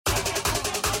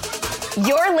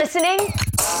You're listening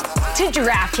to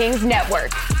DraftKings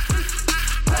Network.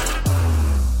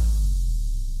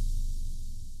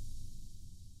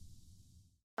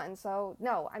 And so,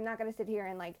 no, I'm not going to sit here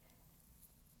and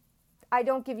I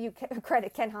don't give you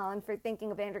credit, Ken Holland, for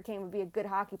thinking Evander Kane would be a good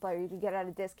hockey player you could get at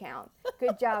a discount.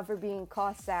 Good job for being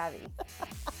cost savvy.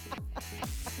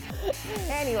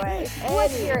 Anyway,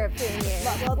 what's your opinion?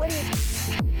 What do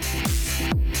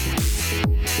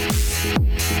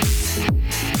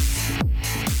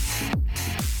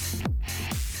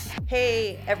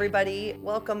Hey everybody,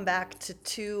 welcome back to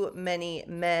Too Many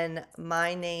Men.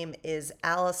 My name is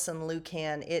Allison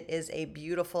Lucan. It is a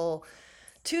beautiful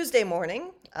Tuesday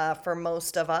morning for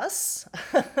most of us.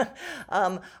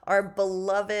 Our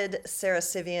beloved Sara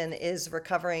Civian is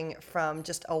recovering from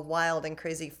just a wild and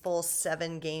crazy full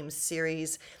 7-game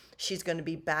series. She's going to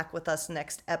be back with us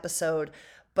next episode,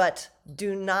 but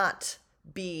do not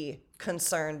be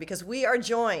concerned because we are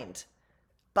joined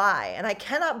by, and I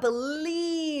cannot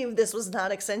believe this was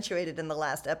not accentuated in the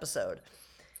last episode.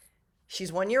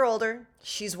 She's 1 year older.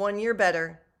 She's 1 year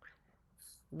better.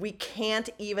 We can't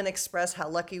even express how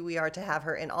lucky we are to have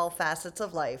her in all facets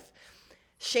of life.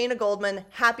 Shayna Goldman,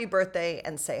 happy birthday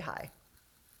and say hi.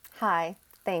 Hi,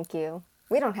 thank you.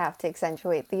 We don't have to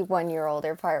accentuate the 1 year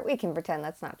older part. We can pretend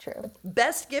that's not true.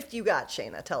 Best gift you got,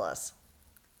 Shayna, tell us.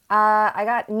 I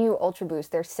got new Ultra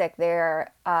Boost. They're sick.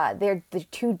 They're the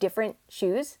two different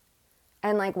shoes,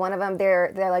 and one of them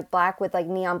they're black with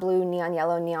neon blue, neon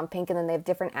yellow, neon pink, and then they have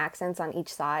different accents on each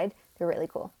side. They're really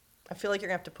cool. I feel like you're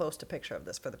gonna have to post a picture of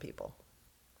this for the people.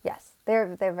 Yes,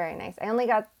 they're very nice. I only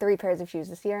got 3 pairs of shoes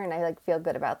this year, and I feel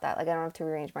good about that. I don't have to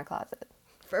rearrange my closet.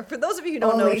 For those of you who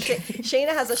don't know,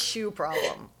 Shayna has a shoe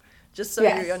problem. Just so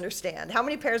you understand. How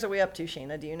many pairs are we up to,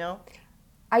 Shayna? Do you know?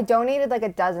 I donated a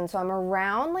dozen, so I'm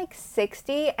around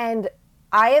 60, and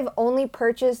I have only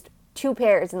purchased 2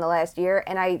 pairs in the last year,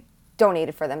 and I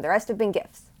donated for them. The rest have been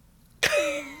gifts.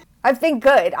 I've been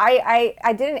good.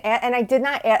 I didn't add, and I did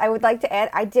not add, I would like to add,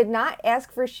 I did not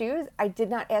ask for shoes. I did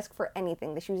not ask for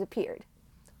anything. The shoes appeared.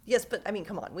 Yes, but I mean,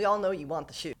 come on. We all know you want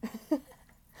the shoes. I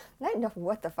didn't know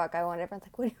what the fuck I want. Everyone's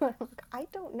like, what do you want? I'm like, I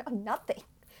don't know. Nothing.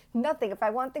 Nothing. If I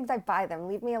want things, I buy them.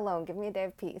 Leave me alone. Give me a day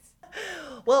of peace.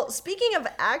 Well, speaking of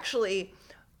actually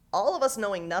all of us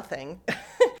knowing nothing,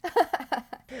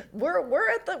 we're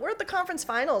at the conference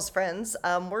finals, friends.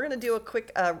 We're gonna do a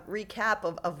quick recap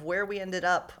of where we ended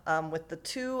up with the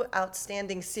 2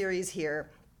 outstanding series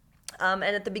here. And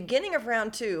at the beginning of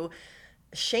round 2,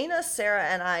 Shayna, Sarah,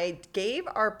 and I gave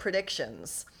our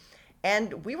predictions,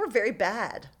 and we were very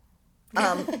bad.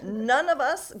 None of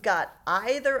us got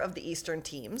either of the Eastern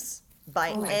teams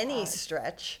by any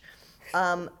stretch.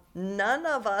 None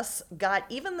of us got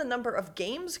even the number of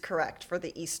games correct for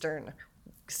the Eastern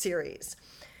series.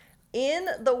 In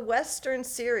the Western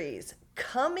series,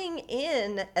 coming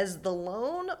in as the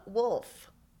lone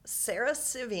wolf, Sara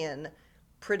Civian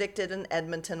predicted an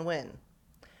Edmonton win.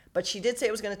 But she did say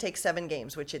it was going to take 7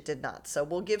 games, which it did not. So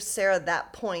we'll give Sarah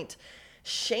that point.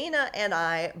 Shayna and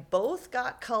I both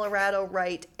got Colorado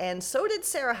right, and so did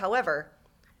Sarah. However,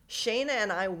 Shayna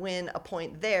and I win a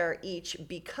point there each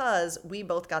because we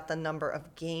both got the number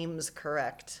of games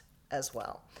correct as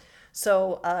well.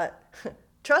 So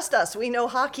trust us, we know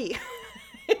hockey.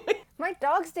 My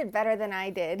dogs did better than I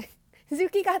did.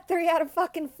 Zuki got 3 out of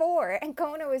fucking 4, and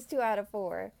Kona was 2 out of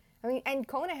 4. I mean, and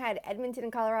Kona had Edmonton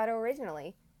and Colorado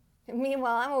originally.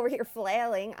 Meanwhile, I'm over here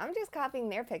flailing. I'm just copying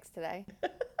their picks today.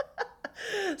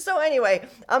 So anyway,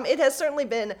 it has certainly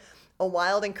been a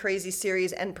wild and crazy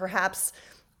series, and perhaps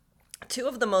 2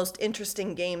 of the most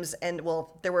interesting games. And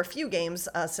well, there were a few games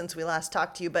since we last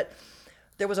talked to you, but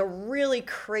there was a really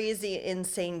crazy,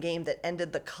 insane game that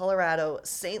ended the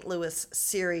Colorado-St. Louis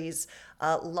series.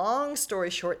 Long story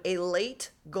short, a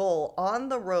late goal on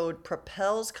the road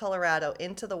propels Colorado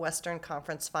into the Western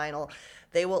Conference Final.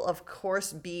 They will, of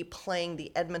course, be playing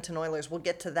the Edmonton Oilers. We'll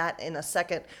get to that in a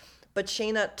second. But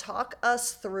Shayna, talk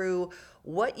us through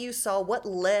what you saw, what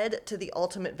led to the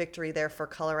ultimate victory there for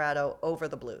Colorado over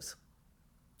the Blues.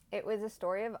 It was a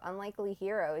story of unlikely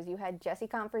heroes. You had Jesse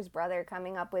Compher's brother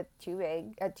coming up with two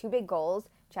big goals,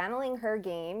 channeling her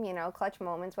game, clutch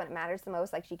moments when it matters the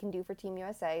most, like she can do for Team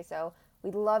USA. So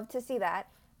we'd love to see that.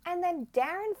 And then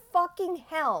Darren fucking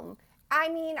Helm. I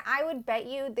mean, I would bet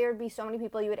you there'd be so many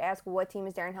people you would ask, what team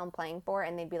is Darren Helm playing for?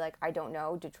 And they'd be like, I don't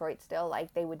know, Detroit still.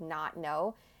 They would not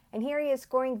know. And here he is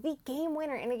scoring the game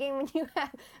winner in a game when you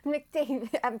have McKinnon,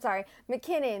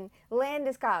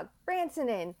 Landeskog,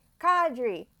 Ransonen,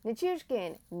 Kadri,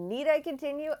 Nichushkin, need I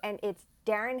continue? And it's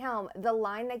Darren Helm, the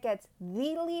line that gets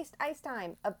the least ice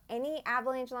time of any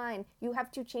Avalanche line. You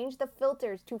have to change the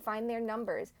filters to find their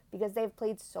numbers because they've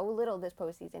played so little this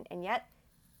postseason. And yet,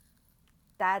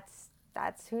 that's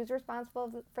who's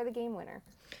responsible for the game winner.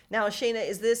 Now, Shayna,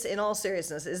 is this, in all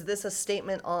seriousness, is this a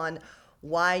statement on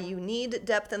why you need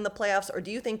depth in the playoffs, or do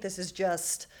you think this is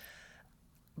just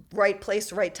right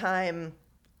place, right time,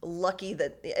 lucky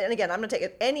that, and again, I'm going to take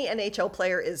it, any NHL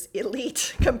player is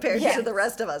elite compared to the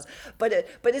rest of us. But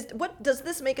what does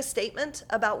this make a statement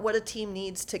about what a team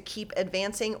needs to keep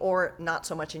advancing, or not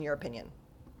so much in your opinion?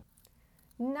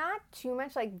 Not too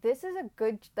much. Like, this is a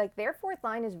good, like, their fourth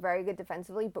line is very good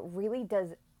defensively, but really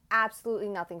does absolutely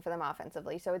nothing for them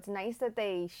offensively. So it's nice that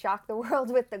they shocked the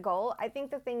world with the goal. I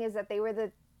think the thing is that they were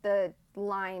the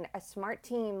line, a smart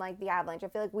team like the Avalanche. I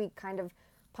feel like we kind of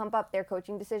pump up their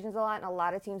coaching decisions a lot, and a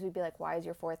lot of teams would be like, why is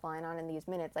your fourth line on in these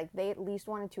minutes? Like, they at least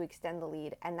wanted to extend the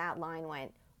lead, and that line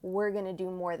went, we're going to do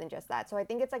more than just that. So I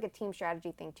think it's like a team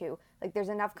strategy thing too. Like, there's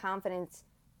enough confidence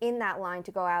in that line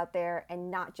to go out there and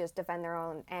not just defend their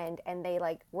own end, and they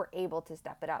like were able to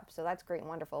step it up. So that's great and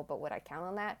wonderful, but would I count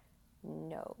on that?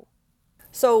 No.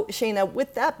 So, Shayna,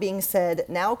 with that being said,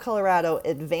 now Colorado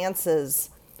advances.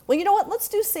 Well, you know what? Let's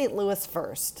do St. Louis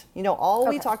first. You know, all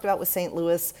we talked about with St.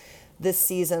 Louis this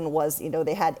season was, you know,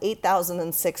 they had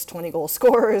 8,006 20-goal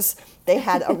scorers. They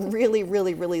had a really,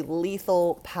 really, really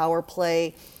lethal power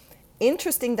play.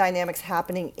 Interesting dynamics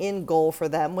happening in goal for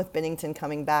them, with Binnington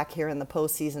coming back here in the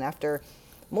postseason after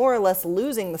more or less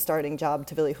losing the starting job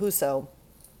to Ville Husso.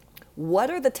 What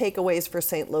are the takeaways for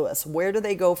St. Louis? Where do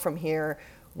they go from here?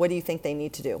 What do you think they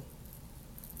need to do?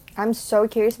 I'm so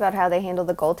curious about how they handle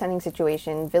the goaltending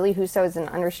situation. Ville Husso is an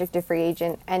unrestricted free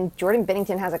agent, and Jordan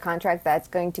Binnington has a contract that's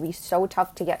going to be so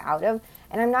tough to get out of.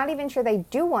 And I'm not even sure they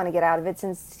do want to get out of it,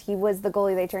 since he was the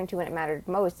goalie they turned to when it mattered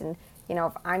most. And, you know,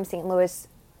 if I'm St. Louis,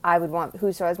 I would want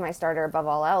Husso as my starter above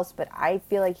all else, but I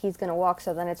feel like he's going to walk,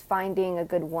 so then it's finding a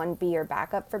good 1B or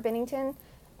backup for Binnington,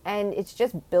 and it's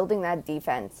just building that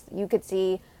defense. You could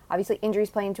see, obviously, injuries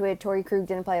play into it. Torrey Krug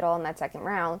didn't play at all in that second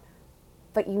round,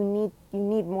 but you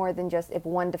need more than just if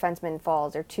one defenseman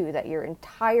falls or two, that your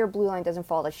entire blue line doesn't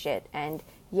fall to shit. And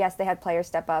yes, they had players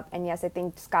step up, and yes, I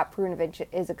think Scott Perunovich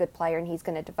is a good player, and he's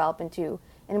going to develop into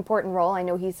an important role. I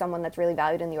know he's someone that's really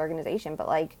valued in the organization, but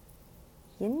like,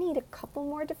 you need a couple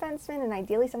more defensemen, and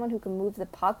ideally someone who can move the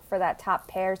puck for that top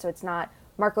pair, so it's not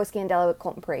Marco Scandella with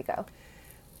Colton Parayko.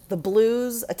 The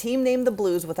Blues, a team named the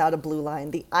Blues without a blue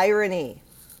line. The irony.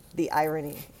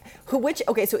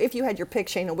 Okay, so if you had your pick,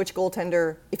 Shayna, which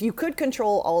goaltender, if you could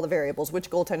control all the variables, which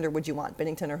goaltender would you want,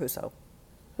 Binnington or Husso?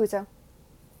 Husso.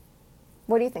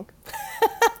 What do you think?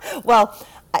 Well,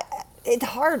 it's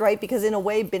hard, right? Because in a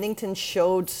way, Binnington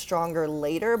showed stronger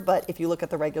later, but if you look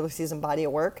at the regular season body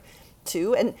of work,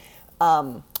 too, and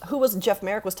Jeff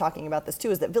Merrick was talking about this too,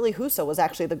 is that Ville Husso was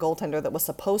actually the goaltender that was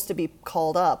supposed to be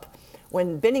called up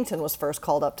when Binnington was first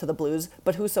called up to the Blues,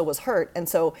 but Husso was hurt, and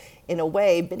so in a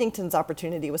way, Binnington's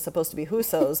opportunity was supposed to be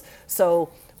Husso's.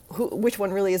 So, which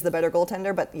one really is the better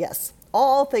goaltender? But yes,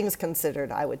 all things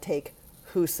considered, I would take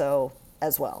Husso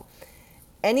as well.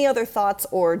 Any other thoughts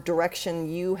or direction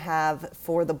you have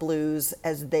for the Blues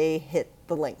as they hit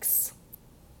the links?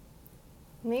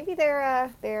 Maybe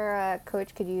their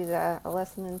coach could use a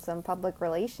lesson in some public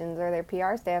relations, or their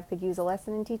PR staff could use a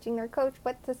lesson in teaching their coach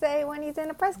what to say when he's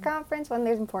in a press conference when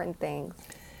there's important things.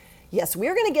 Yes,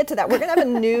 we're going to get to that. We're going to have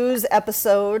a news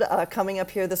episode coming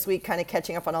up here this week, kind of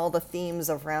catching up on all the themes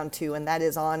of round two, and that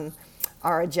is on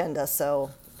our agenda. So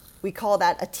we call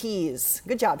that a tease.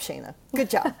 Good job, Shayna.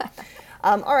 Good job.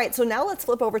 All right, so now let's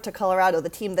flip over to Colorado, the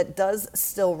team that does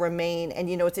still remain. And,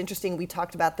 you know, it's interesting. We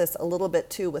talked about this a little bit,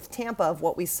 too, with Tampa, of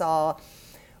what we saw.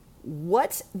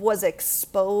 What was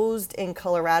exposed in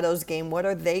Colorado's game? What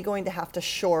are they going to have to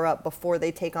shore up before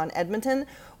they take on Edmonton?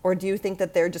 Or do you think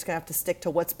that they're just going to have to stick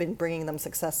to what's been bringing them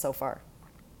success so far?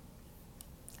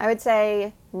 I would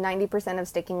say 90% of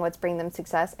sticking what's bringing them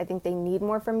success. I think they need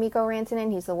more from Mikko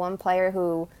Rantanen. He's the one player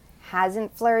who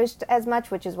hasn't flourished as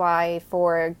much, which is why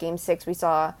for Game 6 we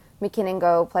saw McKinnon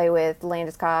go play with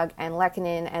Landeskog and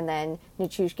Lehkonen, and then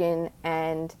Nichushkin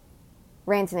and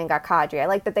Rantanen got Kadri. I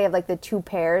like that they have like the two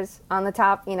pairs on the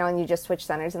top, you know, and you just switch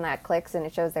centers and that clicks, and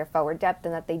it shows their forward depth,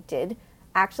 and that they did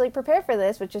actually prepare for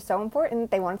this, which is so important.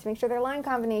 They wanted to make sure their line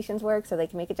combinations work so they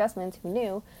can make adjustments. Who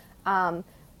knew?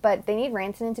 But they need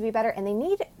Rantanen to be better, and they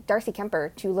need Darcy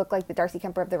Kemper to look like the Darcy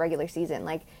Kemper of the regular season.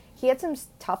 Like, he had some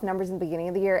tough numbers in the beginning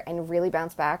of the year and really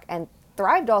bounced back and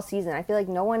thrived all season. I feel like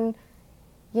no one,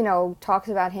 you know, talks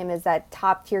about him as that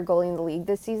top-tier goalie in the league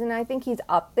this season. I think he's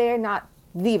up there, not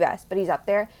the best, but he's up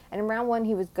there. And in round one,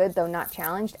 he was good, though not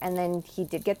challenged. And then he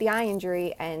did get the eye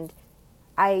injury, and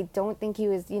I don't think he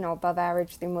was, above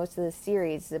average through most of the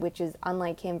series, which is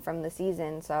unlike him from the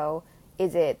season. So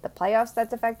is it the playoffs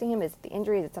that's affecting him? Is it the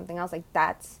injury? Is it something else? Like,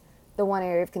 that's the one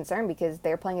area of concern because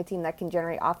they're playing a team that can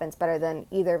generate offense better than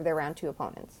either of their round 2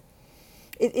 opponents.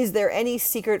 Is there any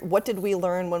secret? What did we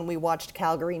learn when we watched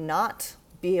Calgary not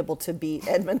be able to beat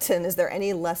Edmonton? Is there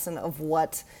any lesson of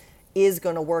what is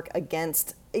going to work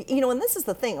against, and this is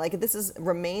the thing, like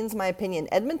remains my opinion.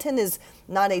 Edmonton is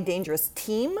not a dangerous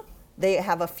team. They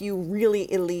have a few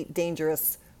really elite,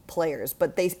 dangerous players,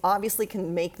 but they obviously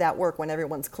can make that work when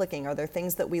everyone's clicking. Are there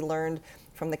things that we learned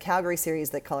from the Calgary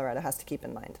series that Colorado has to keep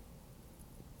in mind?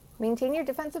 Maintain your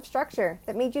defensive structure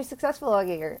that made you successful all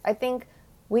year. I think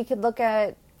we could look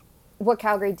at what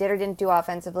Calgary did or didn't do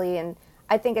offensively, and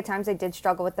I think at times they did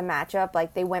struggle with the matchup.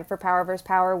 Like, they went for power versus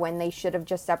power when they should have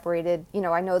just separated.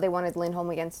 I know they wanted Lindholm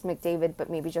against McDavid, but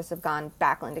maybe just have gone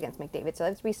Backlund against McDavid. So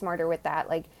let's be smarter with that.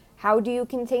 Like, how do you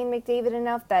contain McDavid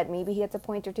enough that maybe he hits a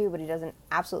point or two, but he doesn't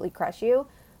absolutely crush you?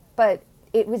 But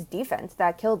it was defense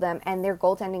that killed them, and their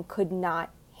goaltending could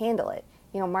not handle it.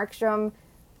 Markstrom,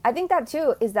 I think that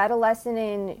too, is that a lesson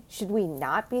in should we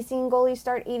not be seeing goalies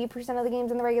start 80% of the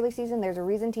games in the regular season? There's a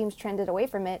reason teams trended away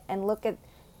from it, and look at,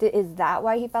 is that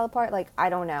why he fell apart? Like, I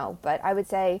don't know, but I would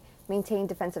say maintain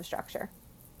defensive structure.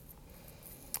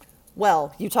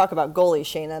 Well, you talk about goalies,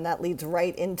 Shayna, and that leads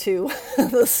right into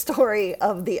the story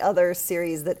of the other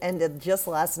series that ended just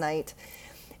last night.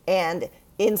 And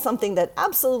in something that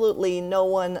absolutely no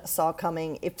one saw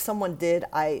coming. If someone did,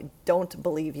 I don't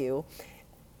believe you.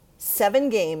 7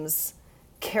 games,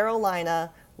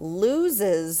 Carolina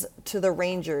loses to the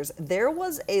Rangers. There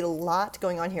was a lot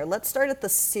going on here. Let's start at the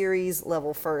series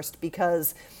level first,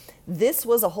 because this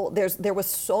was a whole, there was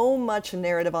so much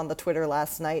narrative on the Twitter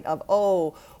last night of,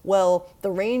 oh, well,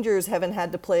 the Rangers haven't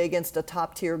had to play against a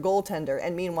top-tier goaltender,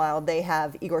 and meanwhile they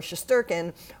have Igor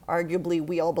Shesterkin, arguably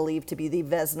we all believe to be the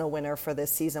Vezina winner for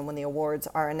this season when the awards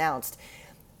are announced.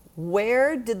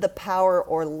 Where did the power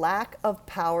or lack of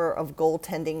power of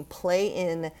goaltending play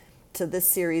in to this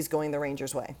series going the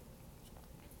Rangers' way?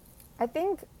 I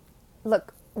think,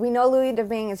 look, we know Louis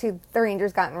Domingue is who the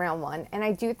Rangers got in round 1, and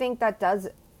I do think that does,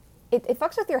 it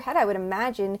fucks with your head, I would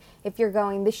imagine, if you're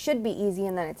going, this should be easy,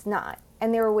 and then it's not.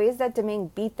 And there were ways that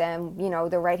Domingue beat them,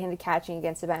 the right-handed catching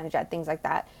against Zibanejad, things like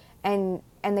that, and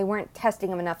they weren't testing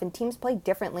him enough, and teams play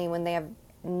differently when they have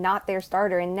not their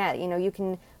starter in net. You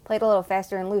can play it a little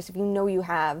faster and loose if you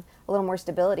have a little more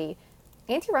stability.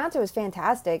 Antti Raanta was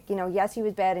fantastic. Yes, he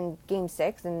was bad in Game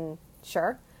 6, and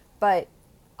sure, but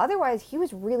otherwise, he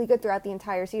was really good throughout the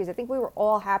entire series. I think we were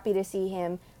all happy to see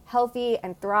him healthy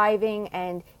and thriving,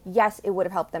 and yes, it would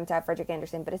have helped them to have Frederik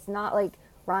Andersen, but it's not like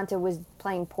Raanta was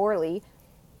playing poorly.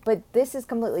 But this is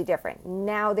completely different.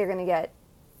 Now they're going to get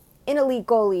an elite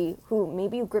goalie who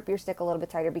maybe you grip your stick a little bit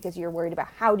tighter because you're worried about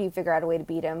how do you figure out a way to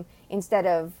beat him instead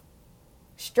of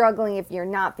struggling if you're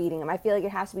not beating him. I feel like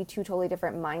it has to be two totally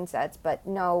different mindsets. But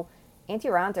no, Antti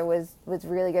Raanta was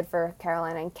really good for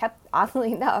Carolina and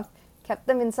oddly enough, kept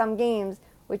them in some games,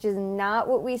 which is not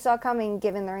what we saw coming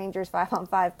given the Rangers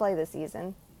 5-on-5 play this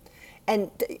season.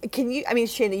 And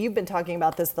Shayna, you've been talking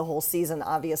about this the whole season,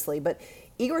 obviously, but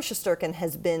Igor Shesterkin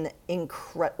has been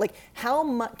incredible. Like, how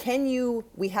much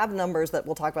we have numbers that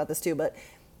we'll talk about this too, but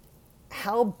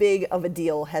how big of a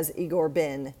deal has Igor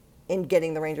been in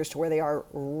getting the Rangers to where they are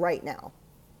right now?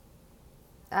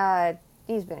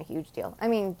 He's been a huge deal. I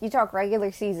mean, you talk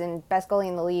regular season, best goalie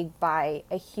in the league by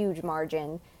a huge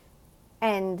margin.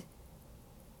 And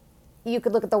you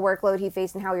could look at the workload he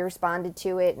faced and how he responded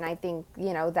to it, and I think,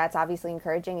 that's obviously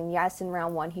encouraging. And yes, in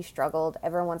round 1 he struggled.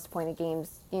 Everyone wants to point at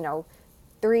games,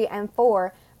 3 and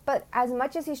 4. But as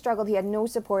much as he struggled, he had no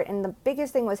support. And the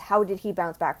biggest thing was, how did he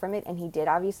bounce back from it? And he did,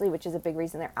 obviously, which is a big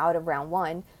reason they're out of round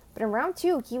 1. But in round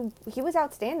 2, he was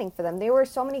outstanding for them. There were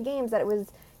so many games that it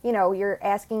was, you're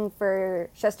asking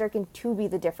for Shesterkin to be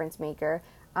the difference maker.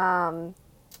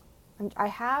 I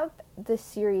have the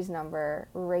series number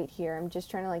right here. I'm just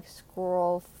trying to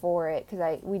scroll for it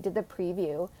because we did the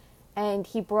preview, and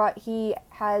he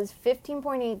has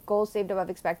 15.8 goals saved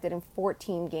above expected in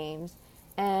 14 games,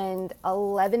 and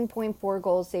 11.4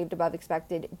 goals saved above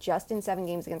expected just in 7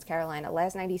 games against Carolina.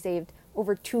 Last night he saved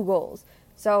over 2 goals.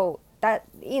 So that,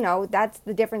 that's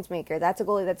the difference maker. That's a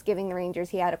goalie that's giving the Rangers.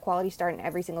 He had a quality start in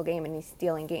every single game, and he's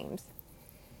stealing games.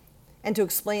 And to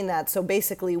explain that, so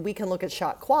basically we can look at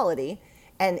shot quality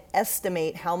and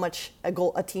estimate how much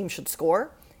a team should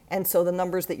score. And so the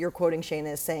numbers that you're quoting,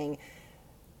 Shayna, is saying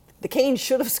the Canes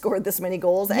should have scored this many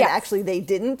goals, and yes, actually they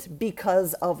didn't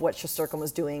because of what Shesterkin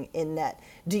was doing in net.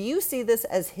 Do you see this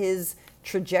as his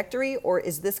trajectory, or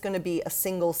is this going to be a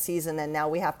single season and now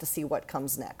we have to see what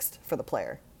comes next for the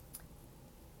player?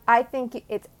 I think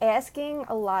it's asking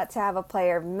a lot to have a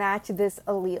player match this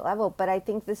elite level, but I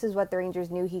think this is what the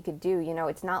Rangers knew he could do. You know,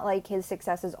 it's not like his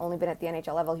success has only been at the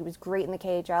NHL level. He was great in the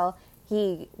KHL.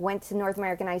 He went to North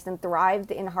American Ice and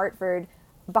thrived in Hartford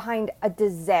behind a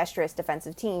disastrous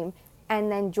defensive team, and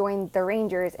then joined the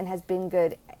Rangers and has been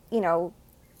good, you know,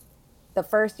 the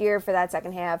first year for that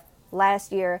second half,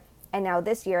 last year, and now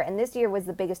this year. And this year was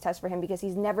the biggest test for him because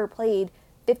he's never played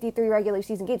 53 regular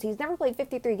season games. He's never played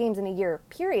 53 games in a year,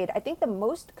 period. I think the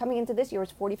most coming into this year was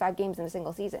 45 games in a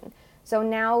single season. So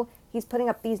now he's putting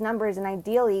up these numbers, and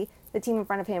ideally the team in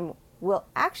front of him will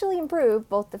actually improve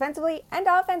both defensively and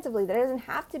offensively. That doesn't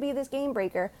have to be this game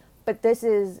breaker, but this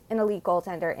is an elite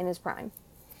goaltender in his prime.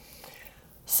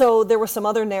 So there were some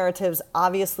other narratives.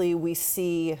 Obviously, we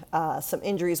see some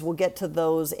injuries. We'll get to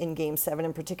those in Game 7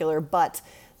 in particular, but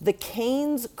the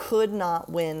Canes could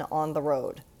not win on the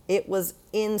road. It was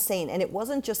insane. And it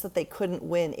wasn't just that they couldn't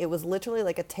win. It was literally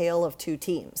like a tale of two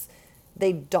teams.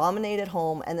 They dominated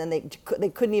home, and then they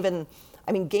couldn't even,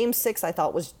 I mean, Game 6 I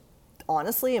thought was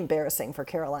honestly embarrassing for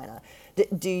Carolina.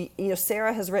 You know,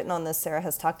 Sarah has written on this, Sarah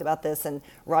has talked about this, and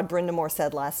Rod Brindamore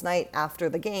said last night after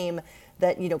the game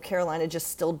that, you know, Carolina just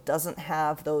still doesn't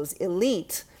have those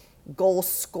elite goal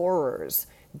scorers.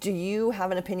 Do you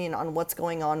have an opinion on what's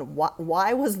going on?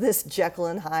 Why was this Jekyll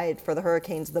and Hyde for the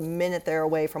Hurricanes the minute they're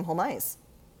away from home ice?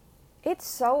 It's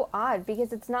so odd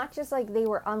because it's not just like they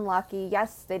were unlucky.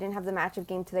 Yes, they didn't have the matchup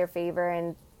game to their favor,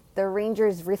 and the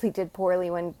Rangers really did poorly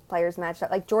when players matched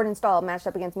up. Like Jordan Staal matched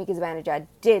up against Mika Zibanejad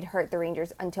did hurt the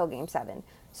Rangers until Game 7.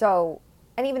 So,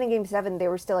 and even in Game 7, they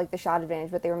were still like the shot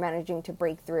advantage, but they were managing to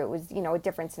break through. It was, you know, a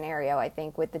different scenario, I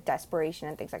think, with the desperation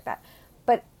and things like that.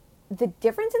 But the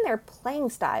difference in their playing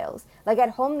styles, like at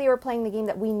home they were playing the game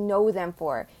that we know them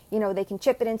for. You know, they can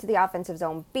chip it into the offensive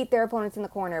zone, beat their opponents in the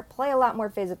corner, play a lot more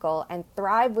physical, and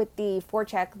thrive with the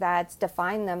forecheck that's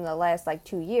defined them the last like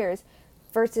 2 years,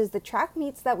 versus the track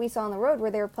meets that we saw on the road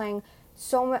where they were playing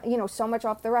so much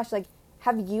off the rush. Like,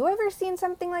 have you ever seen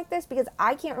something like this? Because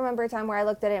I can't remember a time where I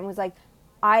looked at it and was like,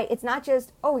 it's not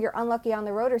just, oh, you're unlucky on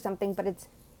the road or something, but it's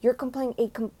you're playing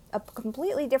a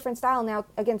completely different style now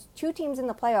against two teams in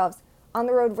the playoffs on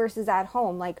the road versus at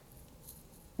home. Like,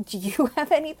 do you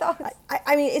have any thoughts?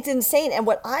 I mean, it's insane. And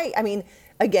I mean,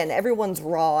 again, everyone's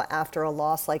raw after a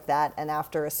loss like that and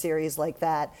after a series like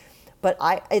that. But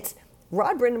it's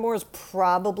Rod Brindamore is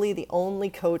probably the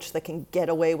only coach that can get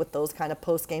away with those kind of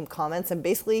post-game comments and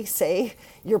basically say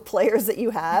your players that you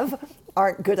have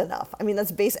aren't good enough. I mean, that's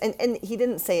and he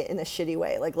didn't say it in a shitty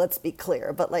way. Like, let's be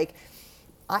clear. But like,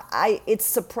 it's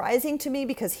surprising to me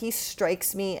because he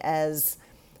strikes me as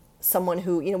someone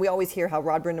who, you know, we always hear how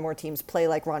Rod Brindamore teams play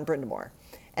like Ron Brindamore.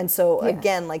 And so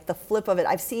again, like the flip of it,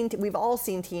 we've all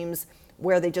seen teams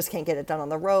where they just can't get it done on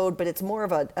the road, but it's more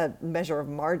of a measure of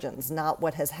margins, not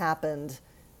what has happened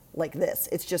like this.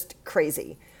 It's just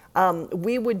crazy.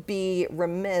 We would be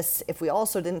remiss if we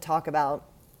also didn't talk about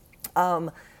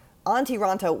Antti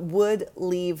Raanta would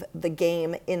leave the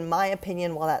game. In my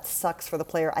opinion, while that sucks for the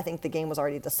player, I think the game was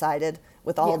already decided,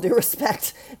 with all due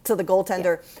respect to the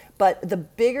goaltender. Yeah. But the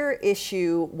bigger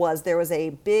issue was there was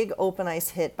a big open ice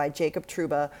hit by Jacob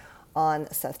Trouba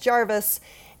on Seth Jarvis.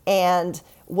 And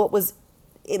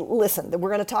listen, we're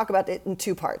going to talk about it in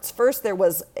two parts. First, there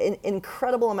was an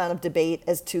incredible amount of debate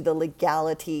as to the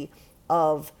legality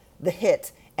of the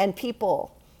hit. And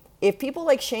if people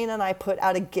like Shane and I put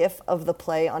out a GIF of the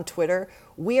play on Twitter,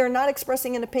 we are not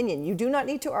expressing an opinion. You do not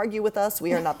need to argue with us.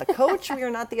 We are not the coach. We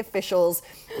are not the officials.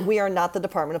 We are not the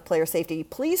Department of Player Safety.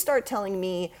 Please start telling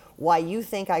me why you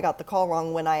think I got the call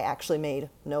wrong when I actually made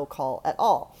no call at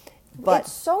all. But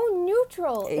it's so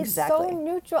neutral. Exactly. It's so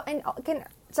neutral. And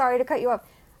sorry to cut you off.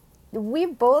 We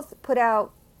both put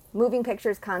out moving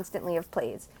pictures constantly of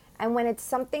plays. And when it's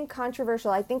something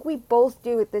controversial, I think we both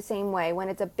do it the same way. When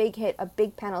it's a big hit, a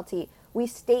big penalty, we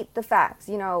state the facts.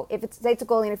 You know, if it's a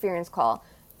goal interference call,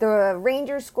 the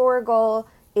Rangers score a goal,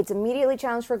 it's immediately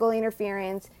challenged for goal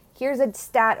interference. Here's a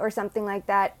stat or something like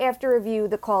that. After review,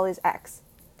 the call is X.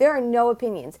 There are no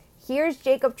opinions. Here's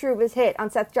Jacob Trouba's hit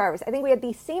on Seth Jarvis. I think we had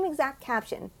the same exact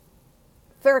caption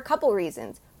for a couple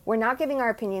reasons. We're not giving our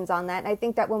opinions on that. And I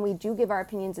think that when we do give our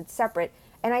opinions, it's separate.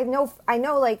 And I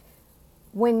know like,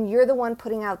 when you're the one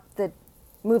putting out the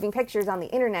moving pictures on the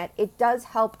internet, it does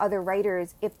help other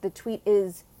writers if the tweet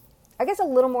is, I guess, a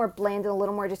little more bland and a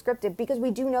little more descriptive, because we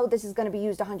do know this is going to be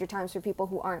used 100 times for people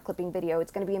who aren't clipping video.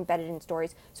 It's going to be embedded in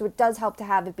stories. So it does help to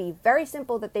have it be very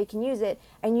simple that they can use it,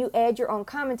 and you add your own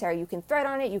commentary. You can thread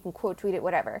on it, you can quote tweet it,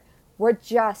 whatever. We're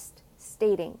just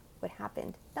stating what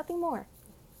happened. Nothing more.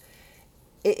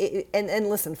 And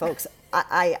listen, folks,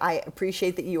 I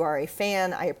appreciate that you are a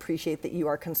fan. I appreciate that you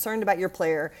are concerned about your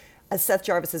player. Seth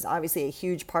Jarvis is obviously a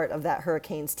huge part of that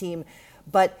Hurricanes team.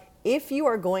 But if you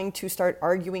are going to start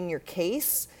arguing your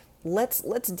case, let's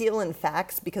deal in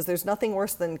facts, because there's nothing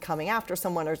worse than coming after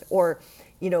someone or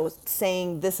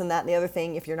saying this and that and the other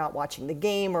thing if you're not watching the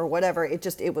game or whatever.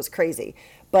 It was crazy.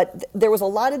 But there was a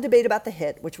lot of debate about the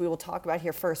hit, which we will talk about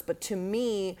here first. But to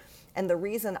me, and the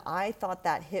reason I thought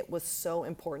that hit was so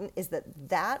important is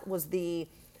that was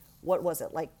what was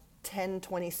it, like 10,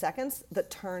 20 seconds that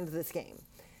turned this game.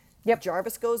 Yep.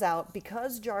 Jarvis goes out.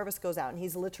 Because Jarvis goes out and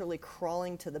he's literally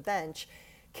crawling to the bench,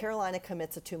 Carolina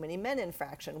commits a too many men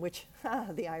infraction, which,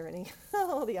 the irony,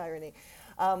 the irony.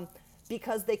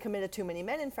 Because they commit a too many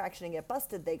men infraction and get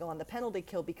busted, they go on the penalty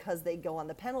kill. Because they go on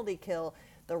the penalty kill,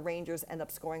 the Rangers end up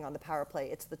scoring on the power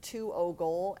play. It's the 2-0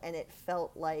 goal, and it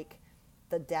felt like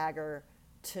the dagger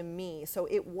to me. So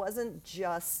it wasn't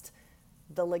just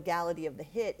the legality of the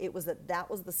hit. It was that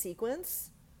was the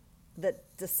sequence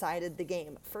that decided the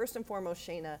game. First and foremost,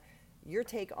 Shayna, your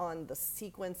take on the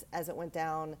sequence as it went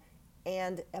down,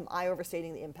 and am I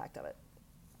overstating the impact of it?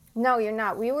 No, you're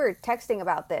not. We were texting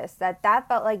about this, that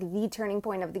felt like the turning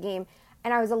point of the game.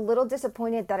 And I was a little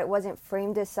disappointed that it wasn't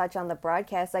framed as such on the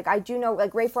broadcast. Like, I do know,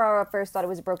 like, Ray Ferraro at first thought it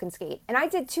was a broken skate. And I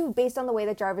did too, based on the way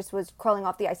that Jarvis was crawling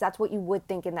off the ice. That's what you would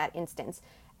think in that instance.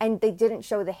 And they didn't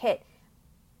show the hit.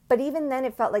 But even then,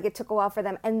 it felt like it took a while for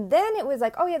them. And then it was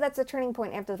like, oh yeah, that's a turning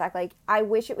point after the fact. Like, I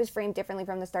wish it was framed differently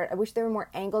from the start. I wish there were more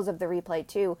angles of the replay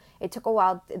too. It took a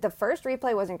while. The first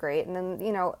replay wasn't great. And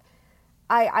then,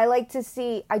 I like to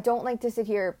see, I don't like to sit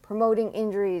here promoting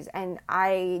injuries, and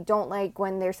I don't like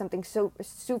when there's something so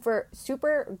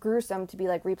super gruesome to be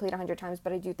like replayed 100 times,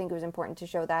 but I do think it was important to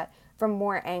show that from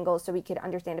more angles so we could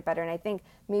understand it better. And I think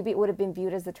maybe it would have been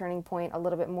viewed as the turning point a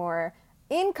little bit more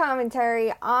in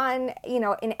commentary on,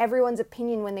 in everyone's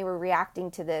opinion when they were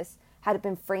reacting to this, had it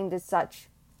been framed as such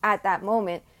at that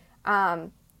moment.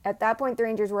 At that point, the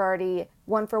Rangers were already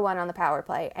 1-for-1 on the power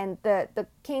play, and the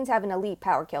Canes have an elite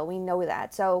power kill. We know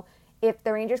that. So if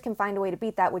the Rangers can find a way to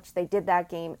beat that, which they did that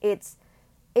game, it's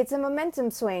a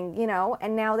momentum swing,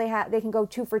 and now they can go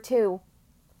 2 for 2.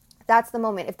 That's the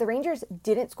moment. If the Rangers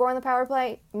didn't score on the power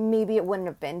play, maybe it wouldn't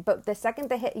have been. But the second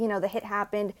the hit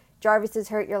happened, Jarvis is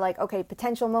hurt, you're like, okay,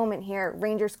 potential moment here.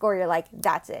 Rangers score, you're like,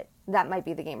 that's it. That might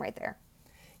be the game right there.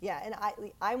 Yeah, and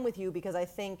I'm with you, because I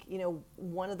think,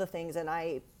 one of the things,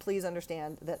 and please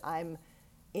understand that I'm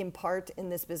in part in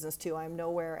this business too. I'm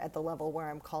nowhere at the level where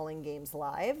I'm calling games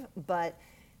live, but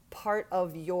part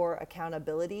of your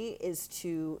accountability is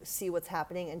to see what's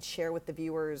happening and share with the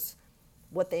viewers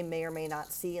what they may or may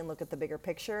not see and look at the bigger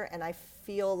picture. And I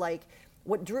feel like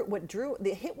what drew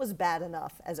the hit was bad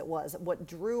enough as it was. What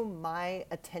drew my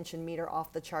attention meter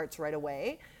off the charts right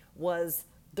away was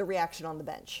the reaction on the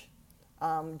bench.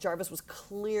 Jarvis was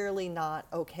clearly not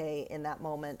okay in that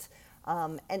moment.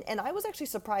 And I was actually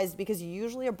surprised, because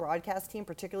usually a broadcast team,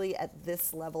 particularly at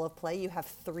this level of play, you have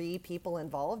 3 people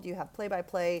involved. You have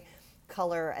play-by-play,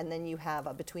 color, and then you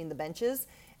have between the benches,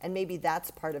 and maybe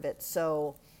that's part of it.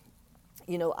 So,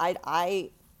 I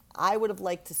would have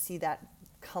liked to see that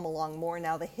come along more.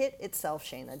 Now, the hit itself,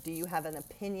 Shayna, do you have an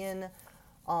opinion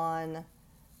on?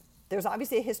 There's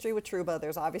obviously a history with Trouba.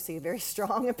 There's obviously very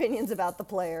strong opinions about the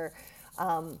player.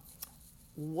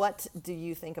 What do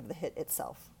you think of the hit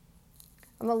itself?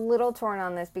 I'm a little torn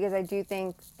on this, because I do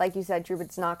think, like you said,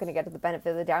 Trouba's not going to get the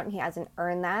benefit of the doubt, and he hasn't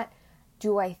earned that.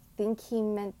 Do I think he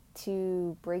meant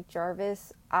to break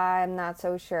Jarvis? I'm not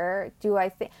so sure.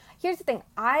 Here's the thing.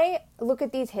 I look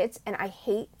at these hits, and I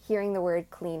hate hearing the word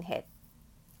clean hit.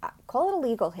 Call it a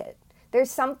legal hit. There's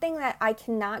something that I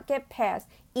cannot get past,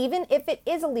 even if it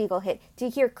is a legal hit, to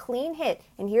hear clean hit.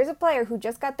 And here's a player who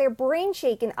just got their brain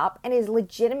shaken up and is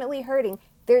legitimately hurting.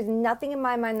 There's nothing in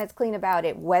my mind that's clean about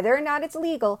it. Whether or not it's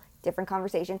legal, different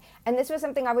conversation. And this was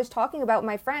something I was talking about with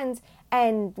my friends,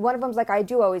 and one of them's like, I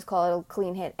do always call it a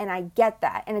clean hit. And I get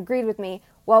that, and agreed with me.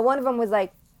 While one of them was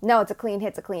like, no, it's a clean hit,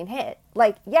 it's a clean hit.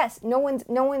 Like, yes, no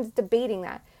one's debating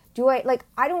that.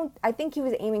 I think he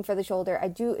was aiming for the shoulder.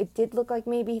 It did look like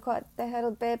maybe he caught the head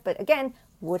a bit, but again,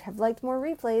 would have liked more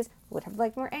replays, would have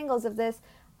liked more angles of this.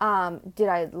 Did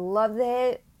I love the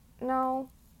hit? No.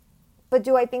 But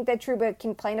do I think that Trouba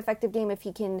can play an effective game if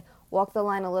he can walk the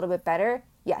line a little bit better?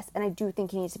 Yes, and I do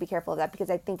think he needs to be careful of that, because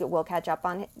I think it will catch up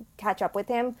with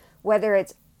him, whether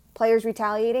it's players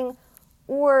retaliating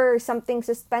or something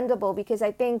suspendable, because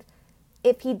I think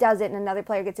if he does it and another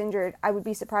player gets injured, I would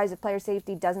be surprised if player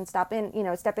safety doesn't step in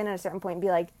at a certain point and be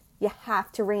like, you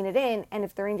have to rein it in. And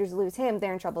if the Rangers lose him,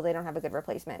 they're in trouble. They don't have a good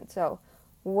replacement. So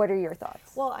What are your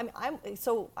thoughts? Well,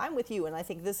 I'm with you, and I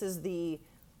think this is the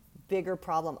bigger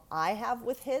problem I have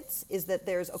with hits is that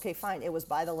there's, okay, fine, it was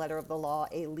by the letter of the law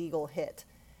a legal hit.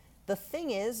 The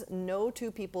thing is, no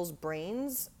two people's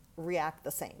brains react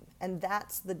the same. And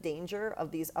that's the danger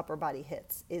of these upper body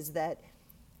hits, is that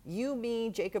you, me,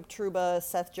 Jacob Trouba,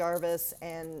 Seth Jarvis,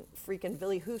 and freaking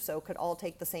Billy Huso could all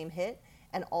take the same hit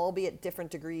and all be at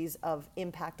different degrees of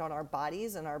impact on our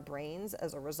bodies and our brains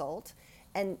as a result.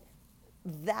 And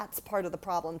that's part of the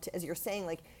problem, as you're saying,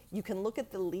 like, you can look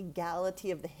at the legality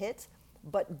of the hit,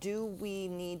 but do we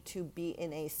need to be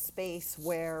in a space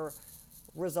where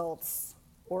results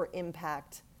or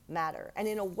impact matter? And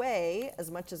in a way,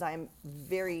 as much as I'm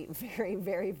very, very,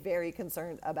 very, very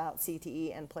concerned about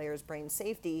CTE and players' brain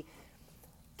safety,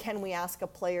 can we ask a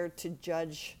player to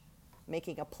judge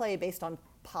making a play based on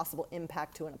possible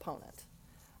impact to an opponent?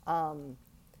 And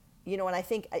I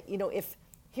think,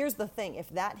 here's the thing, if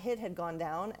that hit had gone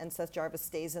down and Seth Jarvis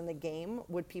stays in the game,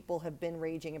 would people have been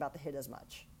raging about the hit as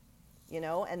much?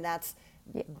 And that's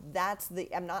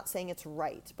I'm not saying it's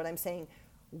right, but I'm saying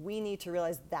we need to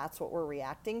realize that's what we're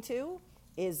reacting to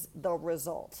is the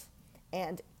result.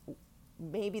 And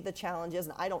maybe the challenge is,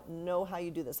 and I don't know how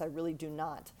you do this, I really do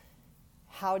not.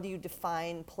 How do you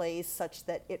define plays such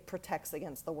that it protects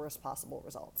against the worst possible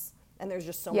results? And there's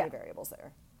just so many variables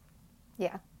there.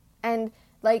 Yeah. And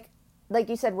like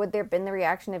you said, would there have been the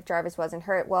reaction if Jarvis wasn't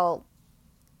hurt? Well,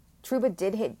 Trouba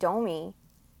did hit Domi,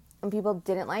 and people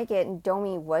didn't like it, and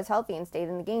Domi was healthy and stayed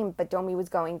in the game, but Domi was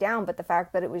going down. But the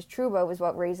fact that it was Trouba was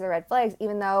what raised the red flags,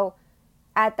 even though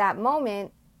at that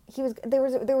moment there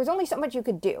was only so much you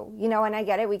could do, and I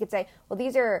get it. We could say, well,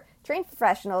 these are trained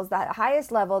professionals, that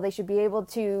highest level, they should be able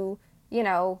to,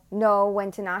 know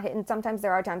when to not hit. And sometimes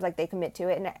there are times like they commit to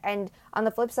it. And on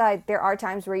the flip side, there are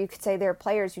times where you could say there are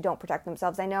players who don't protect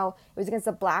themselves. I know it was against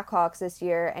the Blackhawks this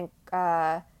year, and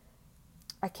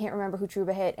I can't remember who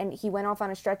Trouba hit, and he went off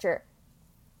on a stretcher.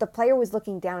 The player was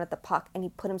looking down at the puck, and he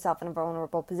put himself in a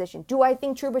vulnerable position. Do I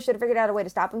think Trouba should have figured out a way to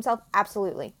stop himself?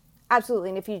 Absolutely. Absolutely.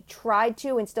 And if he tried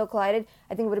to and still collided,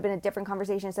 I think it would have been a different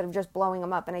conversation instead of just blowing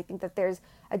him up. And I think that there's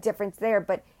a difference there.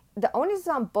 But the onus is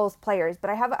on both players. But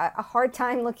I have a hard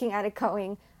time looking at it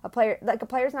going, a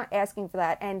player's not asking for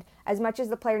that. And as much as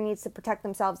the player needs to protect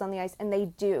themselves on the ice, and they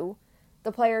do,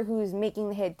 the player who's making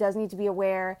the hit does need to be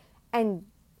aware and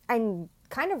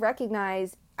kind of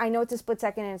recognize, I know it's a split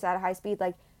second and it's at a high speed,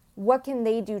 like, what can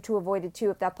they do to avoid it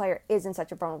too if that player is in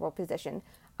such a vulnerable position?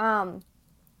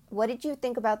 What did you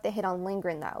think about the hit on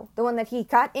Lindgren, though? The one that he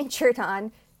got injured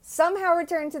on, somehow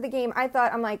returned to the game.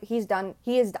 I'm like, he's done.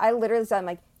 I literally said, I'm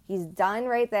like, he's done,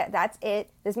 right? That's it.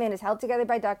 This man is held together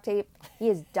by duct tape. He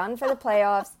is done for the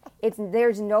playoffs.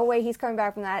 There's no way he's coming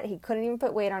back from that. He couldn't even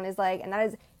put weight on his leg.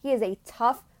 And he is a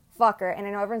tough fucker. And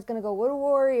I know everyone's going to go, what a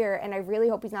warrior. And I really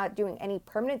hope he's not doing any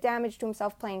permanent damage to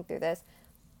himself playing through this.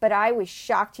 But I was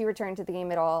shocked he returned to the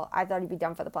game at all. I thought he'd be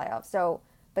done for the playoffs.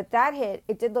 But that hit,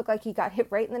 it did look like he got hit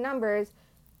right in the numbers.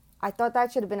 I thought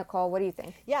that should have been a call. What do you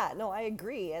think? Yeah, no, I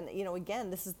agree. And,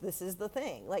 again, this is the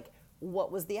thing. Like,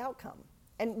 what was the outcome?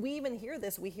 And we even hear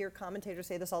this. We hear commentators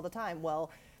say this all the time.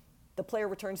 Well, the player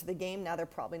returns to the game. Now they're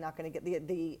probably not going to get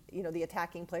the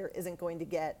attacking player isn't going to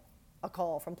get a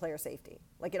call from player safety.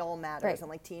 Like, it all matters. Right. And,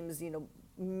 like, teams,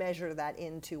 measure that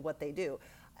into what they do.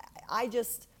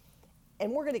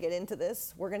 And we're going to get into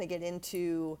this. We're going to get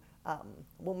into...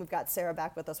 when we've got Sarah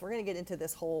back with us, we're going to get into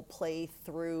this whole play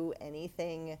through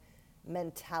anything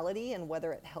mentality and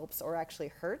whether it helps or actually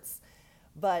hurts.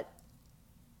 But,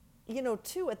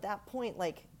 too, at that point,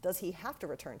 like, does he have to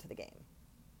return to the game?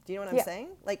 Do you know what I'm saying?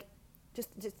 Like, just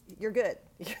you're good.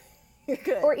 You're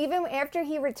good. Or even after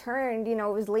he returned, it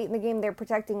was late in the game, they're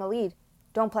protecting a lead.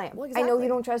 Don't play him. Well, exactly. I know you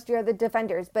don't trust your other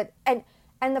defenders, but, and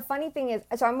the funny thing is,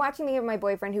 so I'm watching the game with my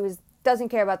boyfriend who doesn't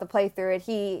care about the play through it.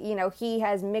 He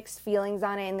has mixed feelings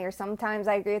on it, and there's sometimes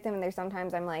I agree with him, and there's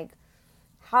sometimes I'm like,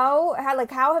 how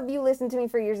have you listened to me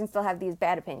for years and still have these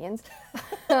bad opinions?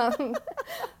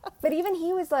 But even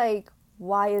he was like,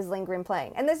 why is Lindgren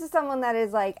playing? And this is someone that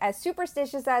is like as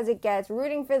superstitious as it gets,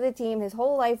 rooting for the team. His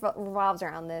whole life revolves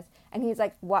around this, and he's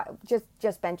like, what?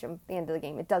 Just bench him at the end of the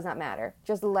game. It does not matter.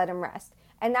 Just let him rest.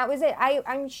 And that was it.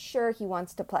 I'm sure he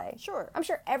wants to play. Sure. I'm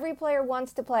sure every player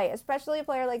wants to play, especially a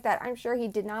player like that. I'm sure he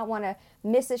did not want to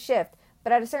miss a shift.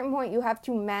 But at a certain point, you have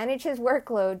to manage his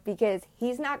workload because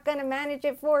he's not going to manage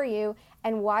it for you.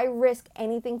 And why risk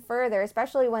anything further,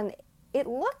 especially when it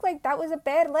looked like that was a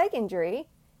bad leg injury?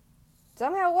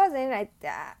 Somehow it wasn't.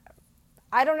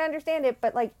 I don't understand it,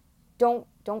 but like, don't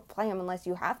play him unless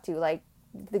you have to. Like,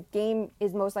 the game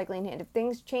is most likely in hand. If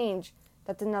things change,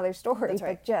 that's another story. That's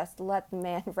right. But just let the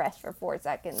man rest for 4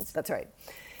 seconds. That's right.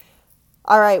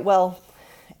 All right, well,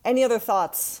 any other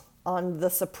thoughts on the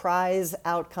surprise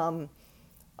outcome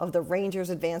of the Rangers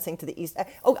advancing to the East?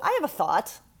 Oh, I have a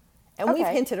thought, and we've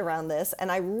Okay. hinted around this,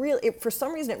 and for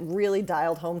some reason, it really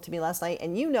dialed home to me last night.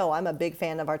 And you know, I'm a big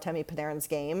fan of Artemi Panarin's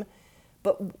game,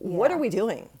 but what Yeah. are we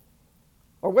doing,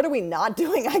 or what are we not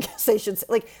doing? I guess I should say,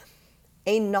 like,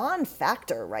 a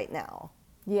non-factor right now.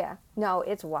 Yeah. No,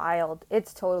 it's wild.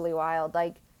 It's totally wild.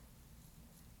 Like,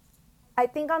 I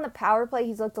think on the power play,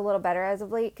 he's looked a little better as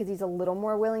of late because he's a little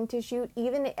more willing to shoot,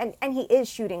 and he is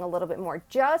shooting a little bit more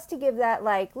just to give that,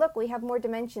 like, look, we have more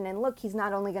dimension, and look, he's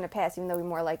not only going to pass, even though he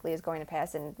more likely is going to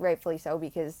pass, and rightfully so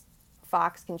because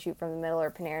Fox can shoot from the middle, or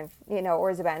Panarin,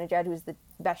 or Zibanejad, who's the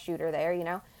best shooter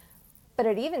there. But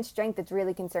at even strength, it's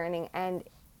really concerning, and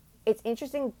it's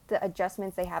interesting the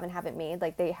adjustments they haven't made.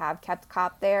 Like, they have kept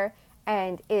Kopp there,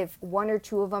 and if one or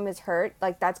two of them is hurt,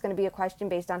 like, that's going to be a question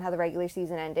based on how the regular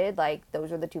season ended. Like, those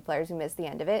were the two players who missed the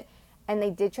end of it. And they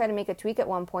did try to make a tweak at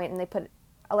one point, and they put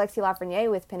Alexis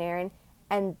Lafreniere with Panarin,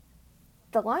 and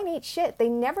the line ain't shit. They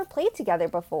never played together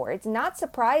before. It's not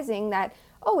surprising that,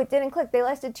 oh, it didn't click. They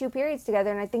lasted 2 periods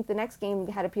together, and I think the next game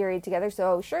had a period together.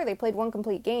 So, sure, they played one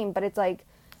complete game, but it's like,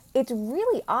 it's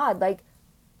really odd. Like,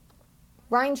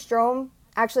 Ryan Strome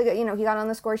actually, he got on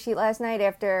the score sheet last night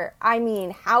after,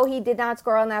 how he did not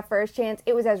score on that first chance.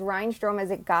 It was as Ryan Strome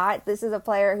as it got. This is a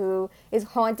player who is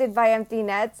haunted by empty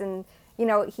nets, and,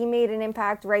 he made an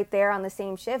impact right there on the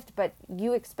same shift, but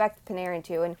you expect Panarin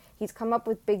to, and he's come up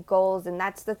with big goals, and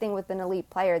that's the thing with an elite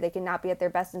player. They cannot be at their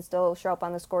best and still show up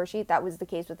on the score sheet. That was the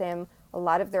case with him a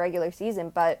lot of the regular season,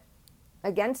 but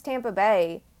against Tampa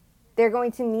Bay, they're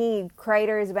going to need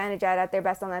Kreider, Zibanejad at their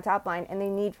best on that top line, and they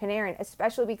need Panarin,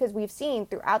 especially because we've seen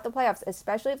throughout the playoffs,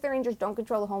 especially if the Rangers don't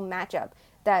control the home matchup,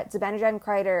 that Zibanejad and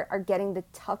Kreider are getting the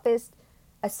toughest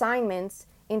assignments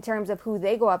in terms of who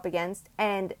they go up against,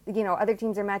 and other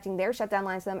teams are matching their shutdown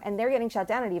lines to them, and they're getting shut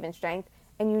down at even strength,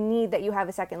 and you need that you have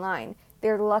a second line.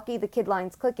 They're lucky the kid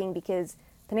line's clicking because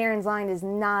Panarin's line is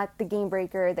not the game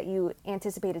breaker that you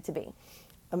anticipate it to be.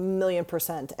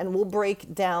 1,000,000%. And we'll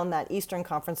break down that Eastern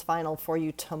Conference final for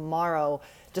you tomorrow.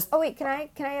 Oh wait, can I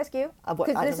ask you? What,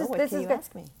 I don't know. What can you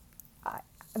ask me?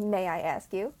 May I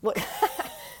ask you? What?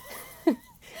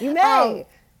 You may.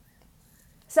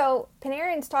 So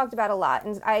Panarin's talked about a lot,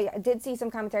 and I did see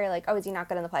some commentary like, oh, is he not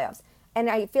good in the playoffs? And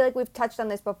I feel like we've touched on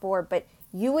this before, but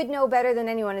you would know better than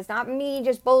anyone. It's not me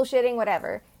just bullshitting,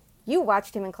 whatever. You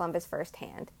watched him in Columbus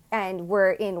firsthand, and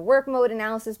we're in work mode,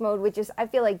 analysis mode, which is, I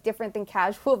feel like, different than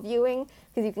casual viewing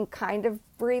because you can kind of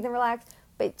breathe and relax.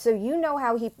 But so you know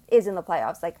how he is in the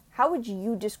playoffs. Like, how would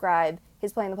you describe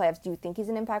his play in the playoffs? Do you think he's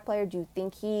an impact player? Do you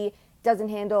think he doesn't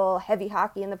handle heavy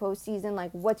hockey in the postseason?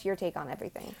 Like, what's your take on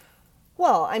everything?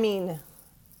 Well,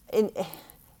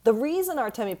 the reason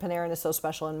Artemi Panarin is so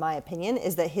special, in my opinion,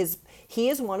 is that he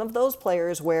is one of those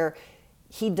players where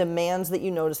he demands that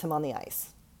you notice him on the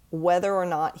ice, whether or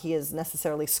not he is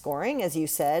necessarily scoring, as you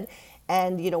said.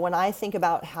 And, when I think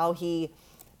about how he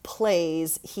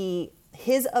plays,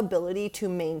 his ability to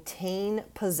maintain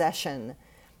possession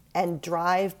and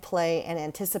drive play and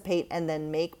anticipate and then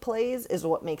make plays is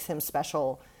what makes him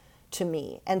special to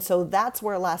me. And so that's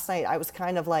where last night I was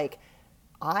kind of like,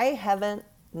 I haven't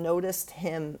noticed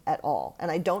him at all. And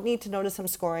I don't need to notice him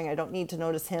scoring. I don't need to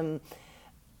notice him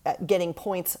getting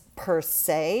points per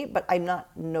se, but I'm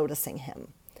not noticing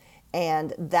him.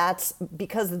 And that's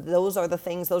because those are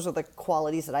the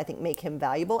qualities that I think make him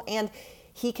valuable. And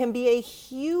he can be a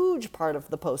huge part of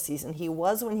the postseason. He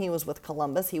was when he was with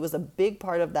Columbus. He was a big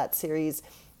part of that series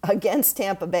against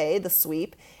Tampa Bay, the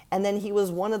sweep. And then he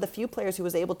was one of the few players who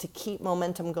was able to keep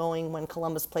momentum going when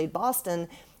Columbus played Boston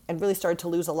and really started to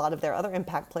lose a lot of their other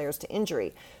impact players to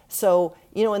injury. So,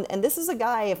 and this is a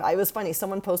guy, it was funny,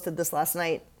 someone posted this last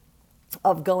night,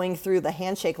 of going through the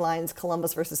handshake lines,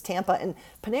 Columbus versus Tampa, and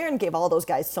Panarin gave all those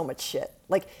guys so much shit.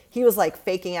 Like, he was like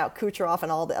faking out Kucherov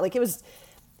and all that. Like,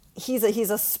 he's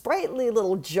a sprightly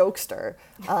little jokester.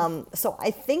 So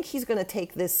I think he's going to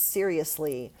take this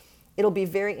seriously. It'll be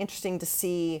very interesting to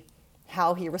see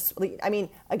how he,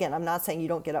 again, I'm not saying you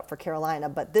don't get up for Carolina,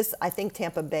 but I think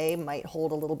Tampa Bay might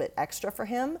hold a little bit extra for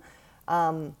him.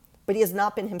 But he has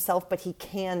not been himself, but he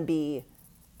can be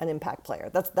an impact player.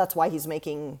 That's why he's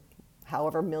making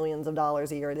however millions of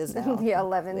dollars a year it is now. Yeah,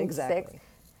 11, exactly. 6.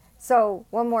 So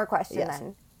one more question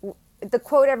then. The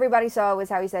quote everybody saw was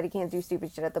how he said he can't do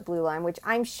stupid shit at the blue line, which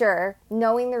I'm sure,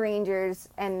 knowing the Rangers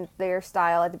and their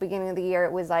style at the beginning of the year,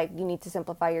 it was like, you need to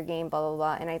simplify your game, blah, blah,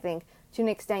 blah. And I think to an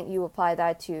extent you apply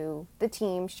that to the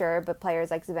team, sure, but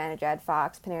players like Zibanejad,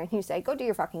 Fox, Panarin, you say, go do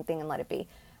your fucking thing and let it be.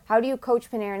 How do you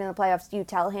coach Panarin in the playoffs? Do you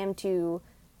tell him to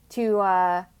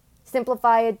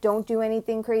simplify it. Don't do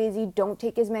anything crazy. Don't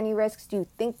take as many risks. Do you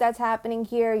think that's happening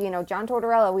here? You know, John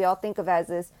Tortorella, we all think of as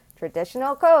this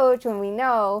traditional coach when we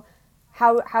know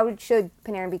how should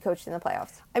Panarin be coached in the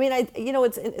playoffs? I mean,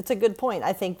 it's a good point.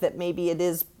 I think that maybe it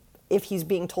is, if he's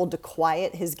being told to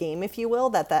quiet his game, if you will,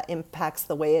 that impacts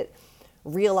the way it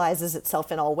realizes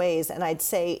itself in all ways. And I'd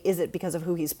say, is it because of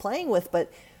who he's playing with?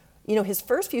 But, you know, his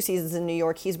first few seasons in New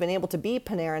York, he's been able to be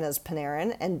Panarin as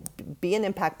Panarin and be an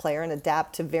impact player and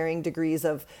adapt to varying degrees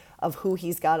of who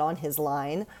he's got on his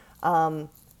line.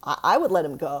 I would let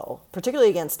him go, particularly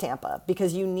against Tampa,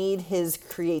 because you need his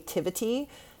creativity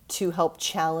to help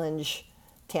challenge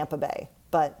Tampa Bay.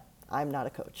 But I'm not a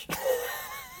coach.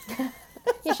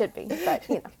 You should be, but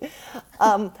you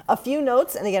know. A few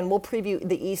notes, and again, we'll preview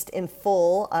the East in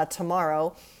full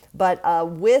tomorrow. But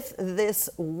with this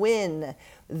win,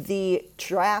 the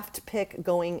draft pick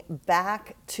going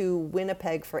back to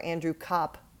Winnipeg for Andrew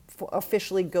Kopp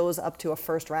officially goes up to a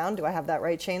first round. Do I have that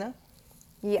right, Shayna?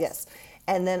 Yes.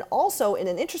 And then also in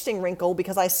an interesting wrinkle,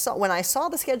 because when I saw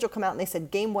the schedule come out and they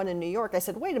said game 1 in New York, I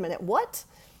said, wait a minute, what?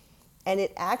 And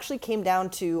it actually came down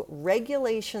to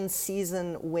regulation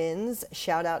season wins.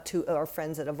 Shout out to our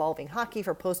friends at Evolving Hockey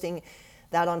for posting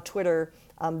that on Twitter.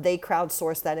 They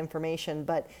crowdsourced that information,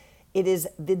 but it is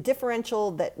the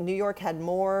differential that New York had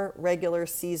more regular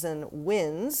season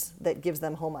wins that gives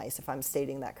them home ice, if I'm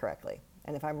stating that correctly.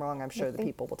 And if I'm wrong, I'm sure the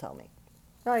people will tell me.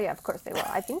 Oh yeah, of course they will.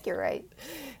 I think you're right.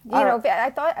 You know, I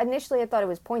thought it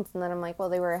was points, and then I'm like, well,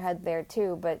 they were ahead there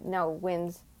too, but no,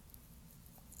 wins.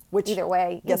 Which, either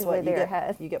way, guess what? they're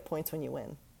ahead. You get points when you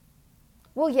win.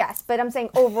 Well, yes, but I'm saying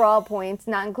overall points,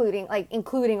 not including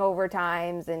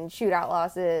overtimes and shootout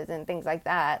losses and things like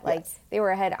that. Like Yes. They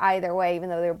were ahead either way, even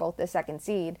though they were both the second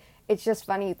seed. It's just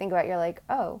funny you think about it, you're like,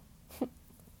 oh,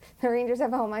 the Rangers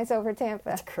have home ice over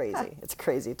Tampa. It's crazy. It's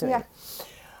crazy to me. Yeah.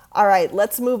 All right,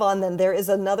 let's move on then. There is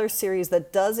another series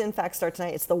that does in fact start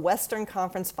tonight. It's the Western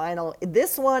Conference Final.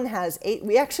 This one has 8.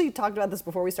 We actually talked about this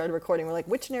before we started recording. We're like,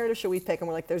 which narrative should we pick? And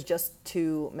we're like, there's just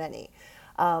too many.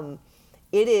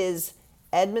 It is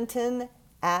Edmonton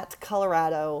at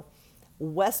Colorado,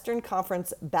 Western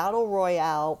Conference Battle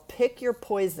Royale. Pick your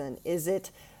poison. Is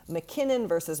it McKinnon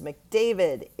versus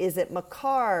McDavid? Is it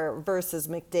Makar versus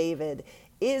McDavid?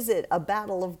 Is it a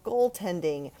battle of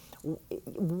goaltending?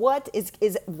 What is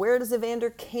where does Evander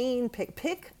Kane pick?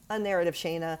 Pick a narrative,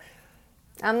 Shayna.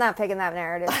 I'm not picking that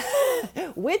narrative.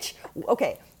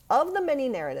 Okay, of the many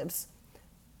narratives,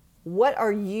 what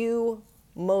are you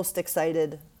most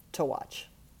excited to watch?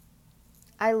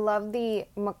 I love the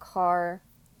Makar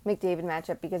McDavid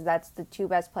matchup because that's the two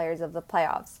best players of the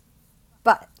playoffs.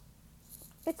 But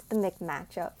it's the Mick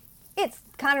matchup. It's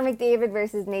Connor McDavid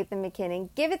versus Nathan MacKinnon.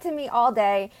 Give it to me all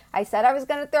day. I said I was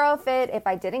going to throw a fit. If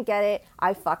I didn't get it,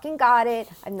 I fucking got it.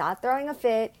 I'm not throwing a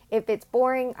fit. If it's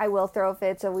boring, I will throw a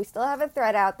fit. So we still have a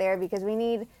thread out there because we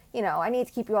need, I need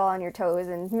to keep you all on your toes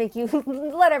and make you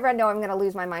let everyone know I'm going to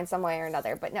lose my mind some way or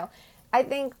another. But no, I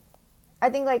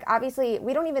think like obviously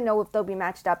we don't even know if they'll be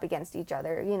matched up against each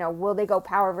other. Will they go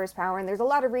power versus power? And there's a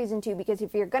lot of reason to, because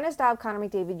if you're going to stop Connor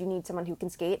McDavid, you need someone who can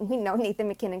skate. And we know Nathan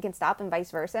MacKinnon can stop and vice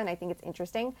versa. And I think it's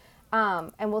interesting.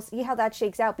 And we'll see how that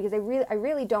shakes out because I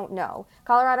really don't know.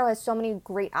 Colorado has so many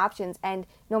great options. And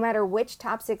no matter which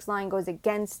top six line goes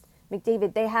against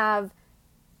McDavid, they have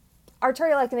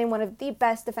Artturi Lehkonen, one of the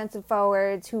best defensive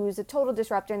forwards, who's a total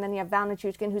disruptor, and then you have Val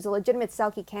Nichushkin, who's a legitimate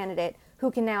Selke candidate,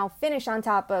 who can now finish on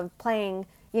top of playing,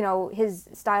 his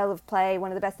style of play,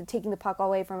 one of the best at taking the puck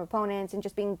away from opponents and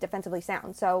just being defensively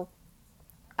sound. So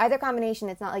either combination,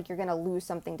 it's not like you're going to lose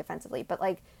something defensively. But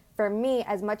like for me,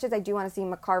 as much as I do want to see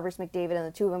Makar versus McDavid and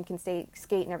the two of them can skate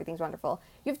and everything's wonderful,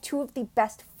 you have two of the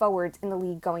best forwards in the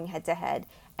league going head to head.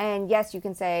 And yes, you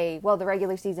can say, well, the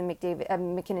regular season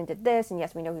MacKinnon did this, and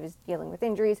yes, we know he was dealing with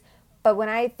injuries. But when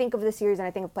I think of the series and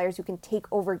I think of players who can take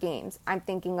over games, I'm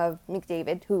thinking of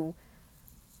McDavid, who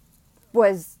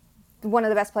was one of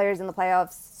the best players in the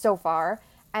playoffs so far.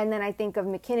 And then I think of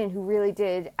MacKinnon, who really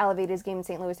did elevate his game in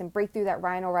St. Louis and break through that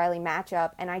Ryan O'Reilly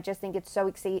matchup. And I just think it's so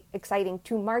exciting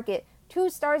to market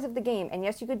two stars of the game. And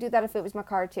yes, you could do that if it was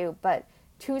Makar too, but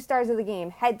two stars of the game,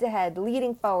 head-to-head,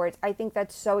 leading forwards. I think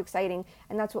that's so exciting,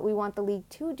 and that's what we want the league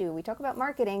to do. We talk about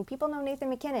marketing. People know Nathan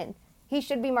MacKinnon. He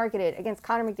should be marketed against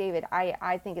Connor McDavid.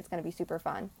 I think it's going to be super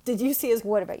fun.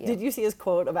 What about you? Did you see his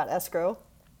quote about escrow?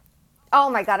 Oh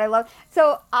my God, I love.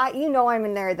 So I'm a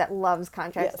nerd that loves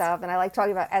contract Yes. stuff, and I like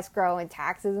talking about escrow and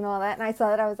taxes and all that. And I saw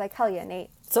that, I was like, hell yeah, Nate.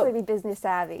 So be business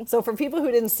savvy. So for people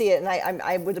who didn't see it, and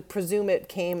I would presume it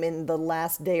came in the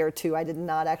last day or two, I did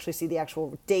not actually see the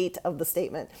actual date of the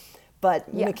statement. But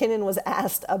Yeah. McKinnon was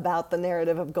asked about the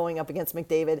narrative of going up against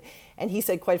McDavid, and he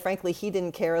said, quite frankly, he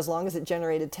didn't care as long as it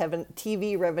generated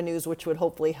TV revenues, which would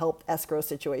hopefully help escrow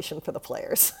situation for the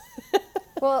players.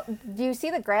 Well, do you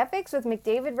see the graphics with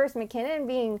McDavid versus McKinnon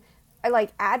being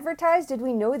like advertised? Did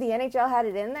we know the NHL had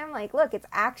it in them? Like, look, it's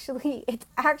actually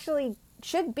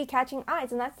should be catching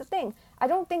eyes, and that's the thing. I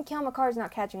don't think Cale Makar is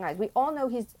not catching eyes. We all know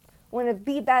he's one of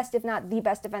the best, if not the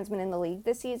best defenseman in the league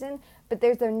this season, but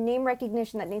there's the name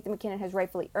recognition that Nathan McKinnon has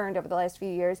rightfully earned over the last few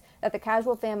years that the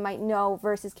casual fan might know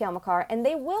versus Cale Makar, and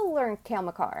they will learn Cale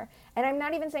Makar. And I'm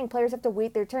not even saying players have to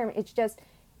wait their turn. It's just,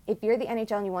 if you're the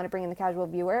NHL and you want to bring in the casual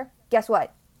viewer, guess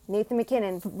what? Nathan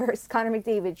McKinnon versus Connor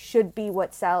McDavid should be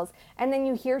what sells. And then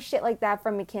you hear shit like that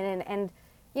from McKinnon, and,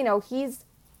 you know, he's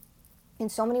in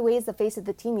so many ways the face of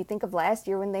the team. You think of last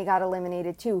year when they got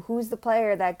eliminated too. Who's the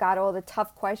player that got all the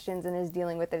tough questions and is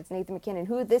dealing with it? It's Nathan McKinnon.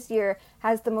 Who this year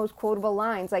has the most quotable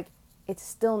lines? Like, it's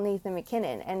still Nathan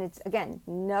McKinnon. And it's, again,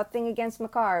 nothing against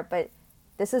Makar, but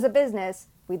this is a business.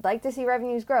 We'd like to see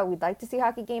revenues grow. We'd like to see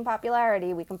hockey gain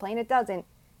popularity. We complain it doesn't.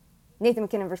 Nathan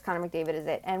McKinnon versus Connor McDavid is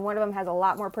it. And one of them has a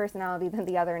lot more personality than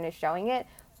the other and is showing it.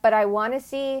 But I want to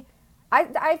see...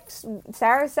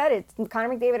 Sarah said it.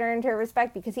 Connor McDavid earned her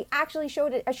respect because he actually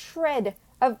showed a shred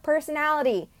of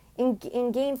personality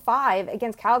in Game 5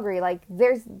 against Calgary. Like,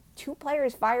 there's two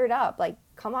players fired up. Like,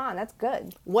 come on, that's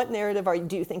good. What narrative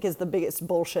do you think is the biggest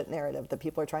bullshit narrative that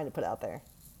people are trying to put out there?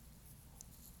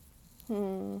 I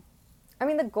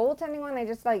mean, the goaltending one,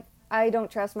 I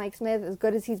don't trust Mike Smith as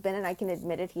good as he's been, and I can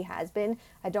admit it, he has been.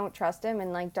 I don't trust him,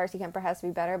 and, like, Darcy Kemper has to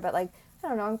be better, but, like, I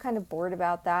don't know, I'm kind of bored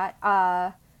about that.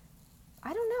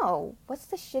 I don't know. What's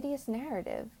the shittiest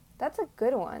narrative? That's a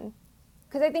good one.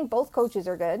 Because I think both coaches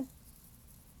are good.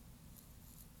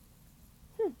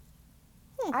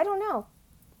 I don't know.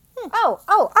 Oh,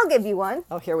 I'll give you one.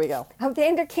 Oh, here we go.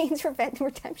 Evander Kane's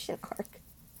redemption arc.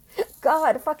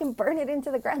 God, fucking burn it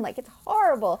into the ground. Like, it's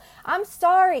horrible. I'm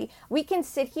sorry. We can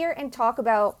sit here and talk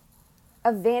about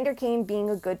Evander Kane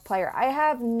being a good player. I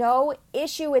have no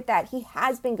issue with that. He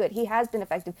has been good. He has been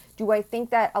effective. Do I think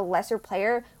that a lesser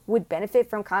player would benefit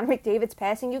from Connor McDavid's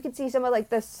passing? You can see some of, like,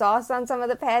 the sauce on some of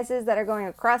the passes that are going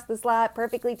across the slot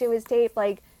perfectly to his tape.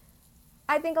 Like,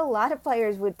 I think a lot of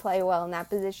players would play well in that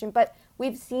position, but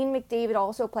we've seen McDavid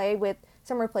also play with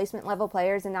some replacement level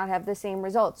players and not have the same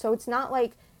results. So it's not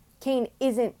like Kane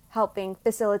isn't helping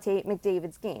facilitate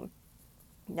McDavid's game.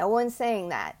 No one's saying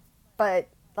that, but,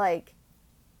 like,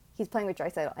 he's playing with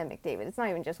Draisaitl and McDavid. It's not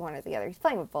even just one or the other. He's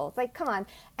playing with both. Like, come on.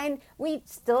 And we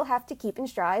still have to keep in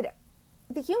stride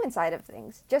the human side of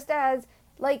things, just as,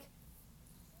 like,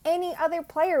 any other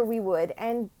player we would.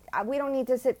 And we don't need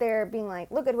to sit there being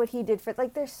like, look at what he did for...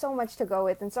 Like, there's so much to go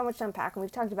with and so much to unpack, and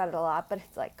we've talked about it a lot, but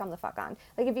it's like, come the fuck on.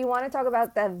 Like, if you want to talk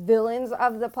about the villains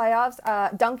of the playoffs,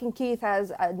 Duncan Keith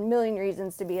has a million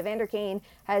reasons to be. Evander Kane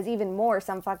has even more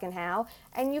some fucking how.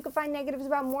 And you can find negatives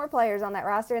about more players on that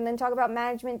roster and then talk about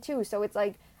management too. So it's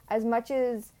like, as much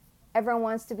as everyone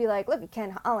wants to be like, look at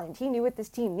Ken Holland, he knew what this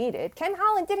team needed. Ken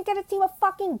Holland didn't get his team a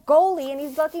fucking goalie, and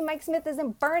he's lucky Mike Smith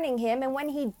isn't burning him. And when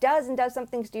he does and does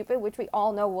something stupid, which we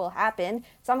all know will happen,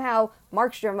 somehow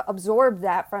Markstrom absorbed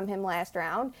that from him last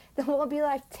round, then we'll be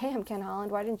like, damn, Ken Holland,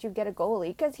 why didn't you get a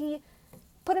goalie? Because he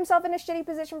put himself in a shitty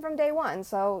position from day one.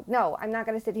 So no, I'm not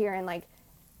going to sit here and, like,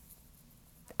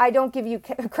 I don't give you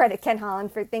credit, Ken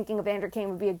Holland, for thinking Evander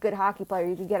Kane would be a good hockey player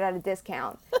you could get at a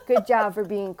discount. Good job for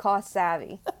being cost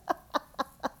savvy.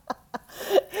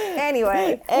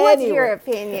 Anyway, what's your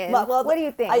opinion? Well, what do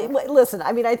you think? Listen,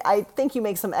 I mean, I think you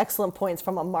make some excellent points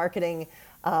from a marketing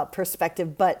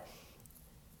perspective, but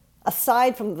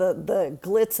aside from the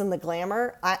glitz and the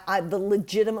glamour,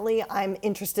 I'm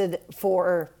interested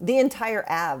for the entire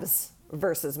Avs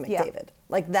versus McDavid. Yeah.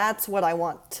 Like, that's what I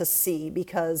want to see,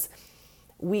 because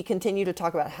we continue to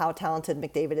talk about how talented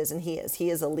McDavid is, and he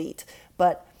is elite,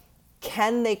 but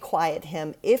can they quiet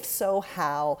him? If so,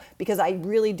 how? Because I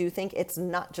really do think it's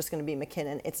not just going to be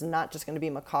McKinnon. It's not just going to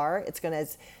be Makar. It's going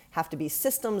to have to be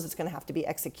systems. It's going to have to be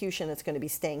execution. It's going to be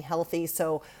staying healthy.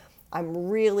 So I'm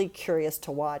really curious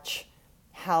to watch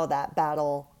how that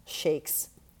battle shakes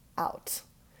out.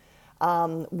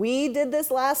 We did this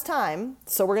last time,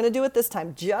 so we're going to do it this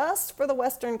time just for the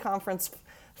Western Conference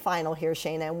final here,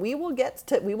 Shayna, and we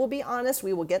will be honest,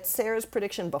 we will get Sarah's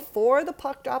prediction before the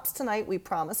puck drops tonight, we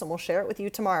promise, and we'll share it with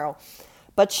you tomorrow.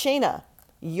 But Shayna,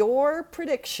 your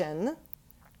prediction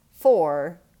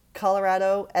for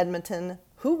Colorado, Edmonton,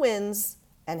 who wins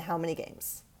and how many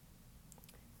games?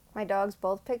 My dogs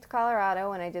both picked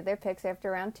Colorado when I did their picks after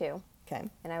round 2. Okay.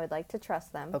 And I would like to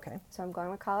trust them. Okay. So I'm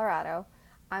going with Colorado.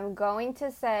 I'm going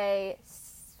to say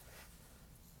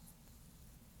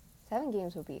 7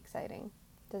 games would be exciting.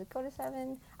 Does it go to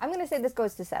 7? I'm going to say this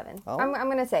goes to 7. Oh. I'm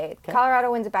going to say it. Okay.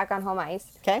 Colorado wins it back on home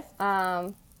ice. Okay.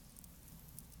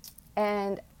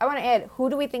 And I want to add, who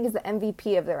do we think is the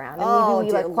MVP of the round? And Oh,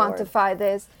 maybe we dear Lord. quantify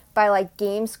this by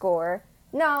game score.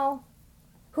 No.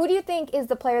 Who do you think is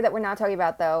the player that we're not talking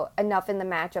about though enough in the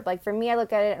matchup? For me, I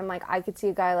look at it and I'm I could see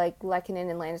a guy like Lehkonen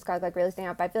and Landeskog really standing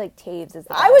out, but I feel like Taves is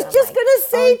the guy I was that I'm just gonna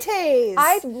say Taves.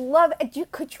 I'd love.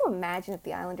 Could you imagine if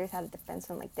the Islanders had a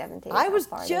defenseman like Devin Taves? I how was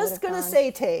far they just would've gonna gone?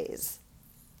 say Taves.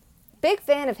 Big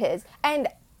fan of his. And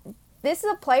this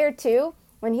is a player, too.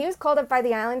 When he was called up by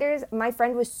the Islanders, my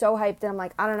friend was so hyped. And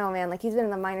I'm I don't know, man. He's been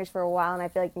in the minors for a while. And I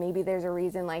feel like maybe there's a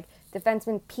reason,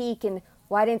 defenseman peak. And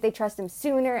why didn't they trust him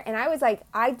sooner? And I was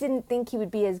I didn't think he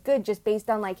would be as good just based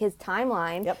on, his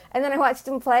timeline. Yep. And then I watched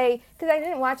him play. Because I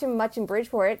didn't watch him much in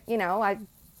Bridgeport.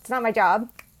 It's not my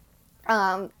job.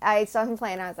 I saw him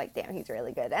play, and I was damn, he's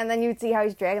really good. And then you'd see how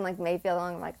he's dragging, Mayfield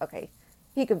along. I'm okay.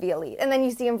 He could be elite. And then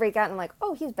you see him break out, and I'm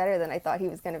oh, he's better than I thought he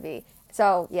was going to be.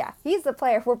 So, yeah, he's the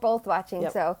player we're both watching.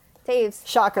 Yep. So, Taves.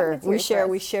 Shocker. We share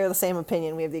us. the same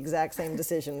opinion. We have the exact same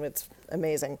decision. It's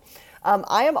amazing.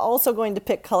 I am also going to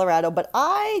pick Colorado, but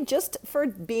just for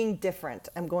being different,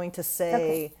 I'm going to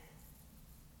say,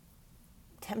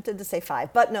 tempted to say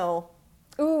 5, but no.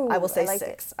 Ooh, I will say like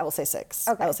 6. It. I will say 6.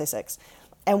 Okay. I will say 6.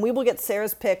 And we will get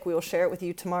Sarah's pick. We will share it with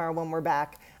you tomorrow when we're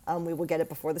back. We will get it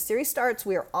before the series starts.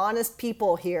 We are honest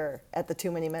people here at the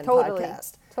Too Many Men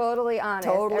podcast. Totally honest.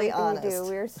 Totally Everything honest. we do,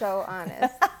 we're so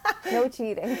honest. No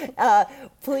cheating.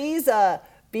 Please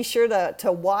be sure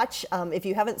to watch, if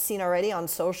you haven't seen already on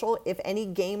social, if any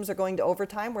games are going to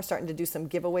overtime, we're starting to do some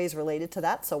giveaways related to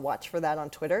that, so watch for that on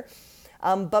Twitter.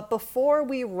 But before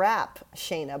we wrap,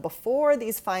 Shayna, before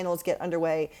these finals get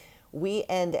underway, we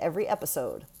end every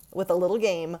episode with a little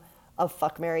game of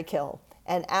Fuck, Marry, Kill.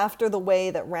 And after the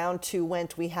way that round 2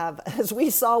 went, we have, as we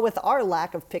saw with our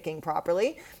lack of picking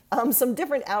properly, some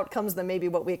different outcomes than maybe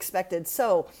what we expected.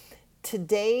 So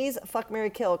today's Fuck, Marry,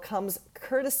 Kill comes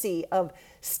courtesy of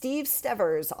Steve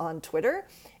Stevers on Twitter.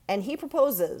 And he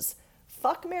proposes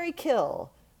Fuck, Marry,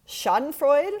 Kill,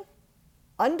 Schadenfreude,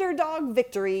 underdog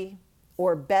victory,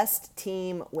 or best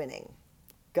team winning.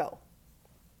 Go.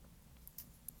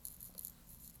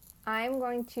 I'm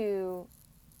going to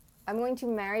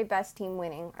marry best team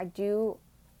winning.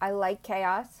 I like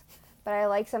chaos, but I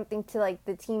like something to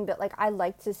the team, but I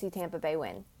like to see Tampa Bay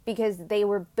win because they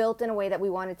were built in a way that we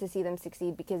wanted to see them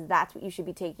succeed, because that's what you should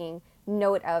be taking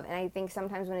note of. And I think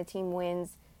sometimes when a team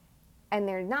wins and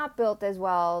they're not built as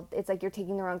well, it's you're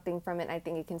taking the wrong thing from it, and I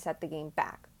think it can set the game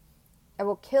back. I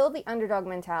will kill the underdog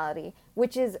mentality,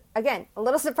 which is, again, a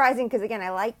little surprising because, again, I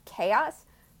like chaos.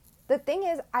 The thing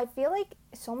is, I feel like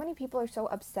so many people are so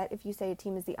upset if you say a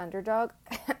team is the underdog,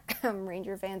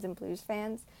 Ranger fans and Blues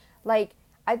fans. I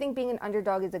think being an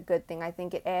underdog is a good thing. I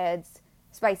think it adds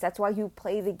spice. That's why you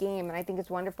play the game, and I think it's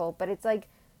wonderful. But it's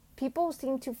people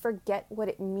seem to forget what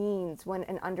it means when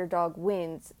an underdog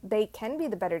wins. They can be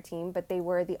the better team, but they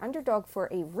were the underdog for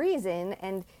a reason,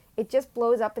 and it just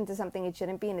blows up into something it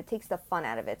shouldn't be, and it takes the fun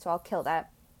out of it. So I'll kill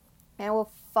that. And I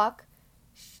will fuck,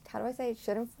 how do I say it?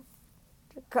 Shouldn't,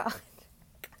 God.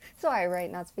 So I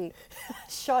write, not speak.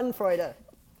 Schadenfreude.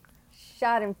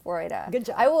 Schadenfreude. Good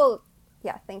job. I will,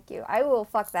 yeah, thank you. I will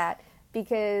fuck that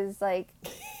because,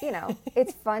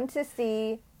 it's fun to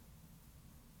see,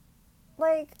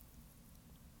 I'm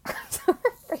so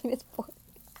afraid it's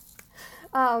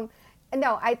boring.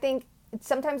 No, I think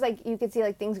sometimes you could see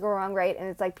things go wrong, right? And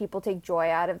it's people take joy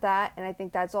out of that, and I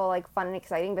think that's all fun and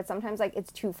exciting. But sometimes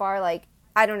it's too far.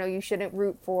 I don't know, you shouldn't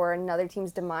root for another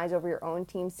team's demise over your own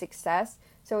team's success.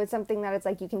 So it's something that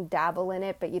it's you can dabble in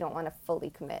it, but you don't want to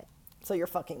fully commit. So you're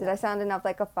fucking. Did I sound enough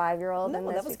like a 5-year-old?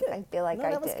 No, that was good. I feel like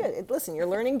I did. That was good. Listen, you're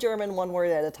learning German one word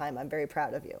at a time. I'm very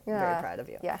proud of you. Yeah. I'm very proud of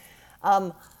you. Yeah.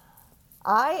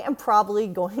 I am probably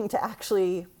going to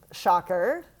actually,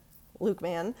 shocker, Luke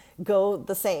Man, go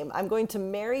the same. I'm going to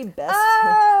marry best.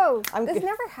 Oh, this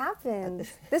never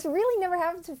happens. This really never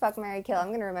happens to Fuck, Marry, Kill. I'm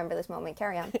going to remember this moment.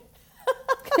 Carry on.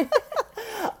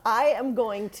 I am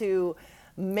going to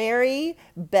marry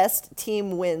best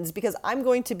team wins because I'm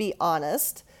going to be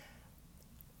honest.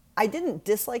 I didn't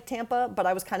dislike Tampa, but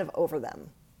I was kind of over them.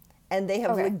 And they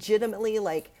have legitimately,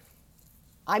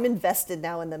 I'm invested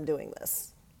now in them doing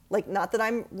this. Not that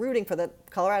I'm rooting for that.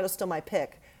 Colorado's still my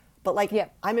pick. But,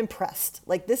 I'm impressed.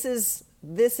 This is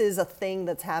a thing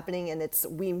that's happening, and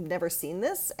we've never seen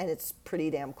this, and it's pretty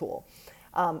damn cool.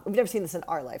 We've never seen this in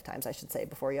our lifetimes, I should say,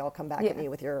 before you all come back at me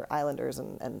with your Islanders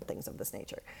and things of this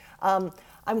nature.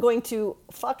 I'm going to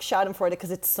fuck Schadenfreude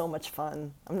because it's so much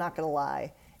fun. I'm not going to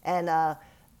lie. And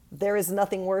there is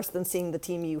nothing worse than seeing the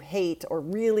team you hate or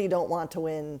really don't want to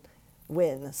win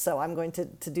win. So I'm going to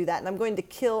do that. And I'm going to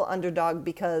kill underdog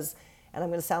because, and I'm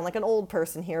going to sound like an old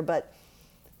person here, but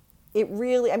it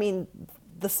really, I mean,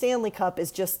 the Stanley Cup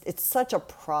is just, it's such a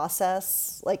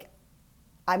process. Like,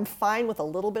 I'm fine with a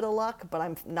little bit of luck, but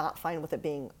I'm not fine with it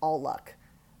being all luck,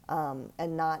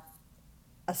 and not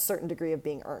a certain degree of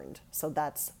being earned. So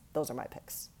those are my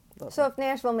picks. So if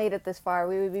Nashville made it this far,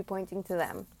 we would be pointing to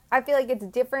them. I feel like it's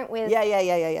different with...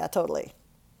 Yeah, totally.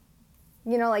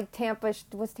 You know, like Tampa,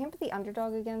 was Tampa the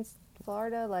underdog against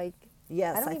Florida? Like,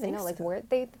 yes, I don't even know, so. like, where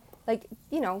they, like,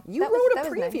 you know. You wrote a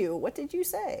preview. Nice. What did you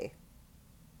say?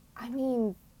 I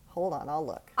mean... Hold on, I'll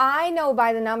look. I know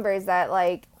by the numbers that,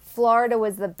 like, Florida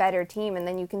was the better team, and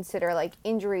then you consider, like,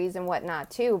 injuries and whatnot,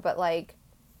 too. But, like,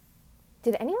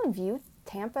 did anyone view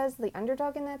Tampa as the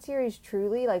underdog in that series,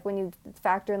 truly? Like, when you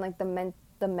factor in, like, the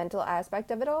mental aspect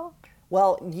of it all?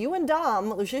 Well, you and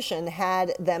Dom Lucian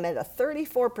had them at a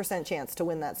 34% chance to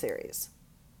win that series.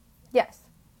 Yes.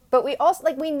 But we also,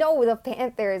 like, we know the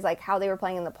Panthers, like, how they were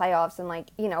playing in the playoffs and, like,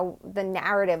 you know, the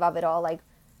narrative of it all. Like,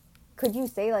 could you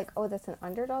say, like, oh, that's an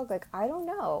underdog? Like, I don't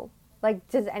know. Like,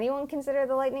 does anyone consider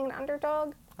the Lightning an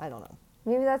underdog? I don't know.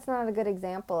 Maybe that's not a good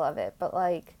example of it. But,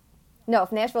 like, no,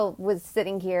 if Nashville was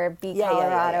sitting here, beat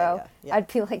Colorado, I'd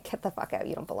be like, get the fuck out.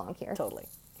 You don't belong here. Totally.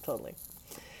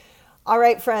 All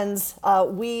right, friends,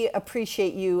 we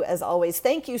appreciate you as always.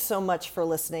 Thank you so much for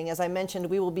listening. As I mentioned,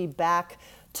 we will be back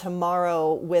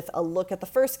tomorrow with a look at the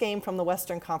first game from the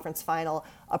Western Conference Final,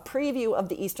 a preview of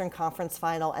the Eastern Conference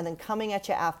Final, and then coming at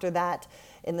you after that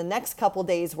in the next couple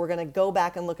days, we're going to go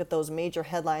back and look at those major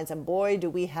headlines, and boy, do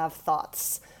we have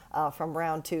thoughts from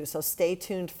round two. So stay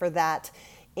tuned for that.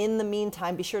 In the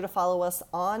meantime, be sure to follow us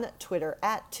on Twitter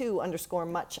at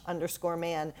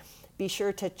 @2_much_man. Be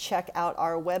sure to check out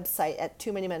our website at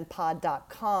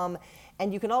toomanymenpod.com.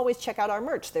 And you can always check out our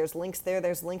merch. There's links there.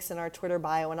 There's links in our Twitter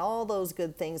bio and all those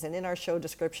good things and in our show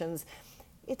descriptions.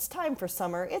 It's time for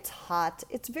summer. It's hot.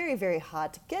 It's very, very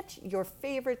hot. Get your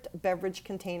favorite beverage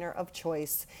container of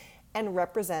choice and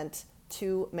represent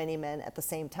too many men at the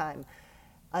same time.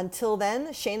 Until then,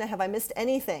 Shayna, have I missed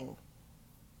anything?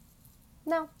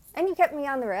 No. And you kept me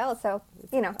on the rail, so,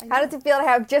 you know, how does it feel to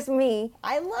have just me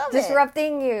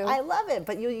disrupting you? I love it.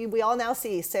 But we all now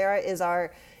see Sarah is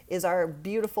our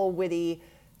beautiful, witty,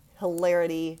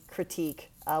 hilarity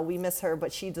critique. We miss her,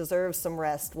 but she deserves some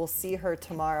rest. We'll see her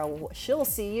tomorrow. She'll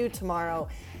see you tomorrow.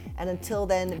 And until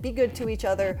then, be good to each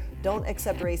other. Don't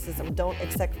accept racism. Don't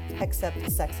accept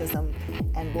sexism.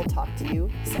 And we'll talk to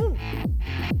you soon.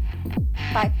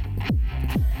 Bye.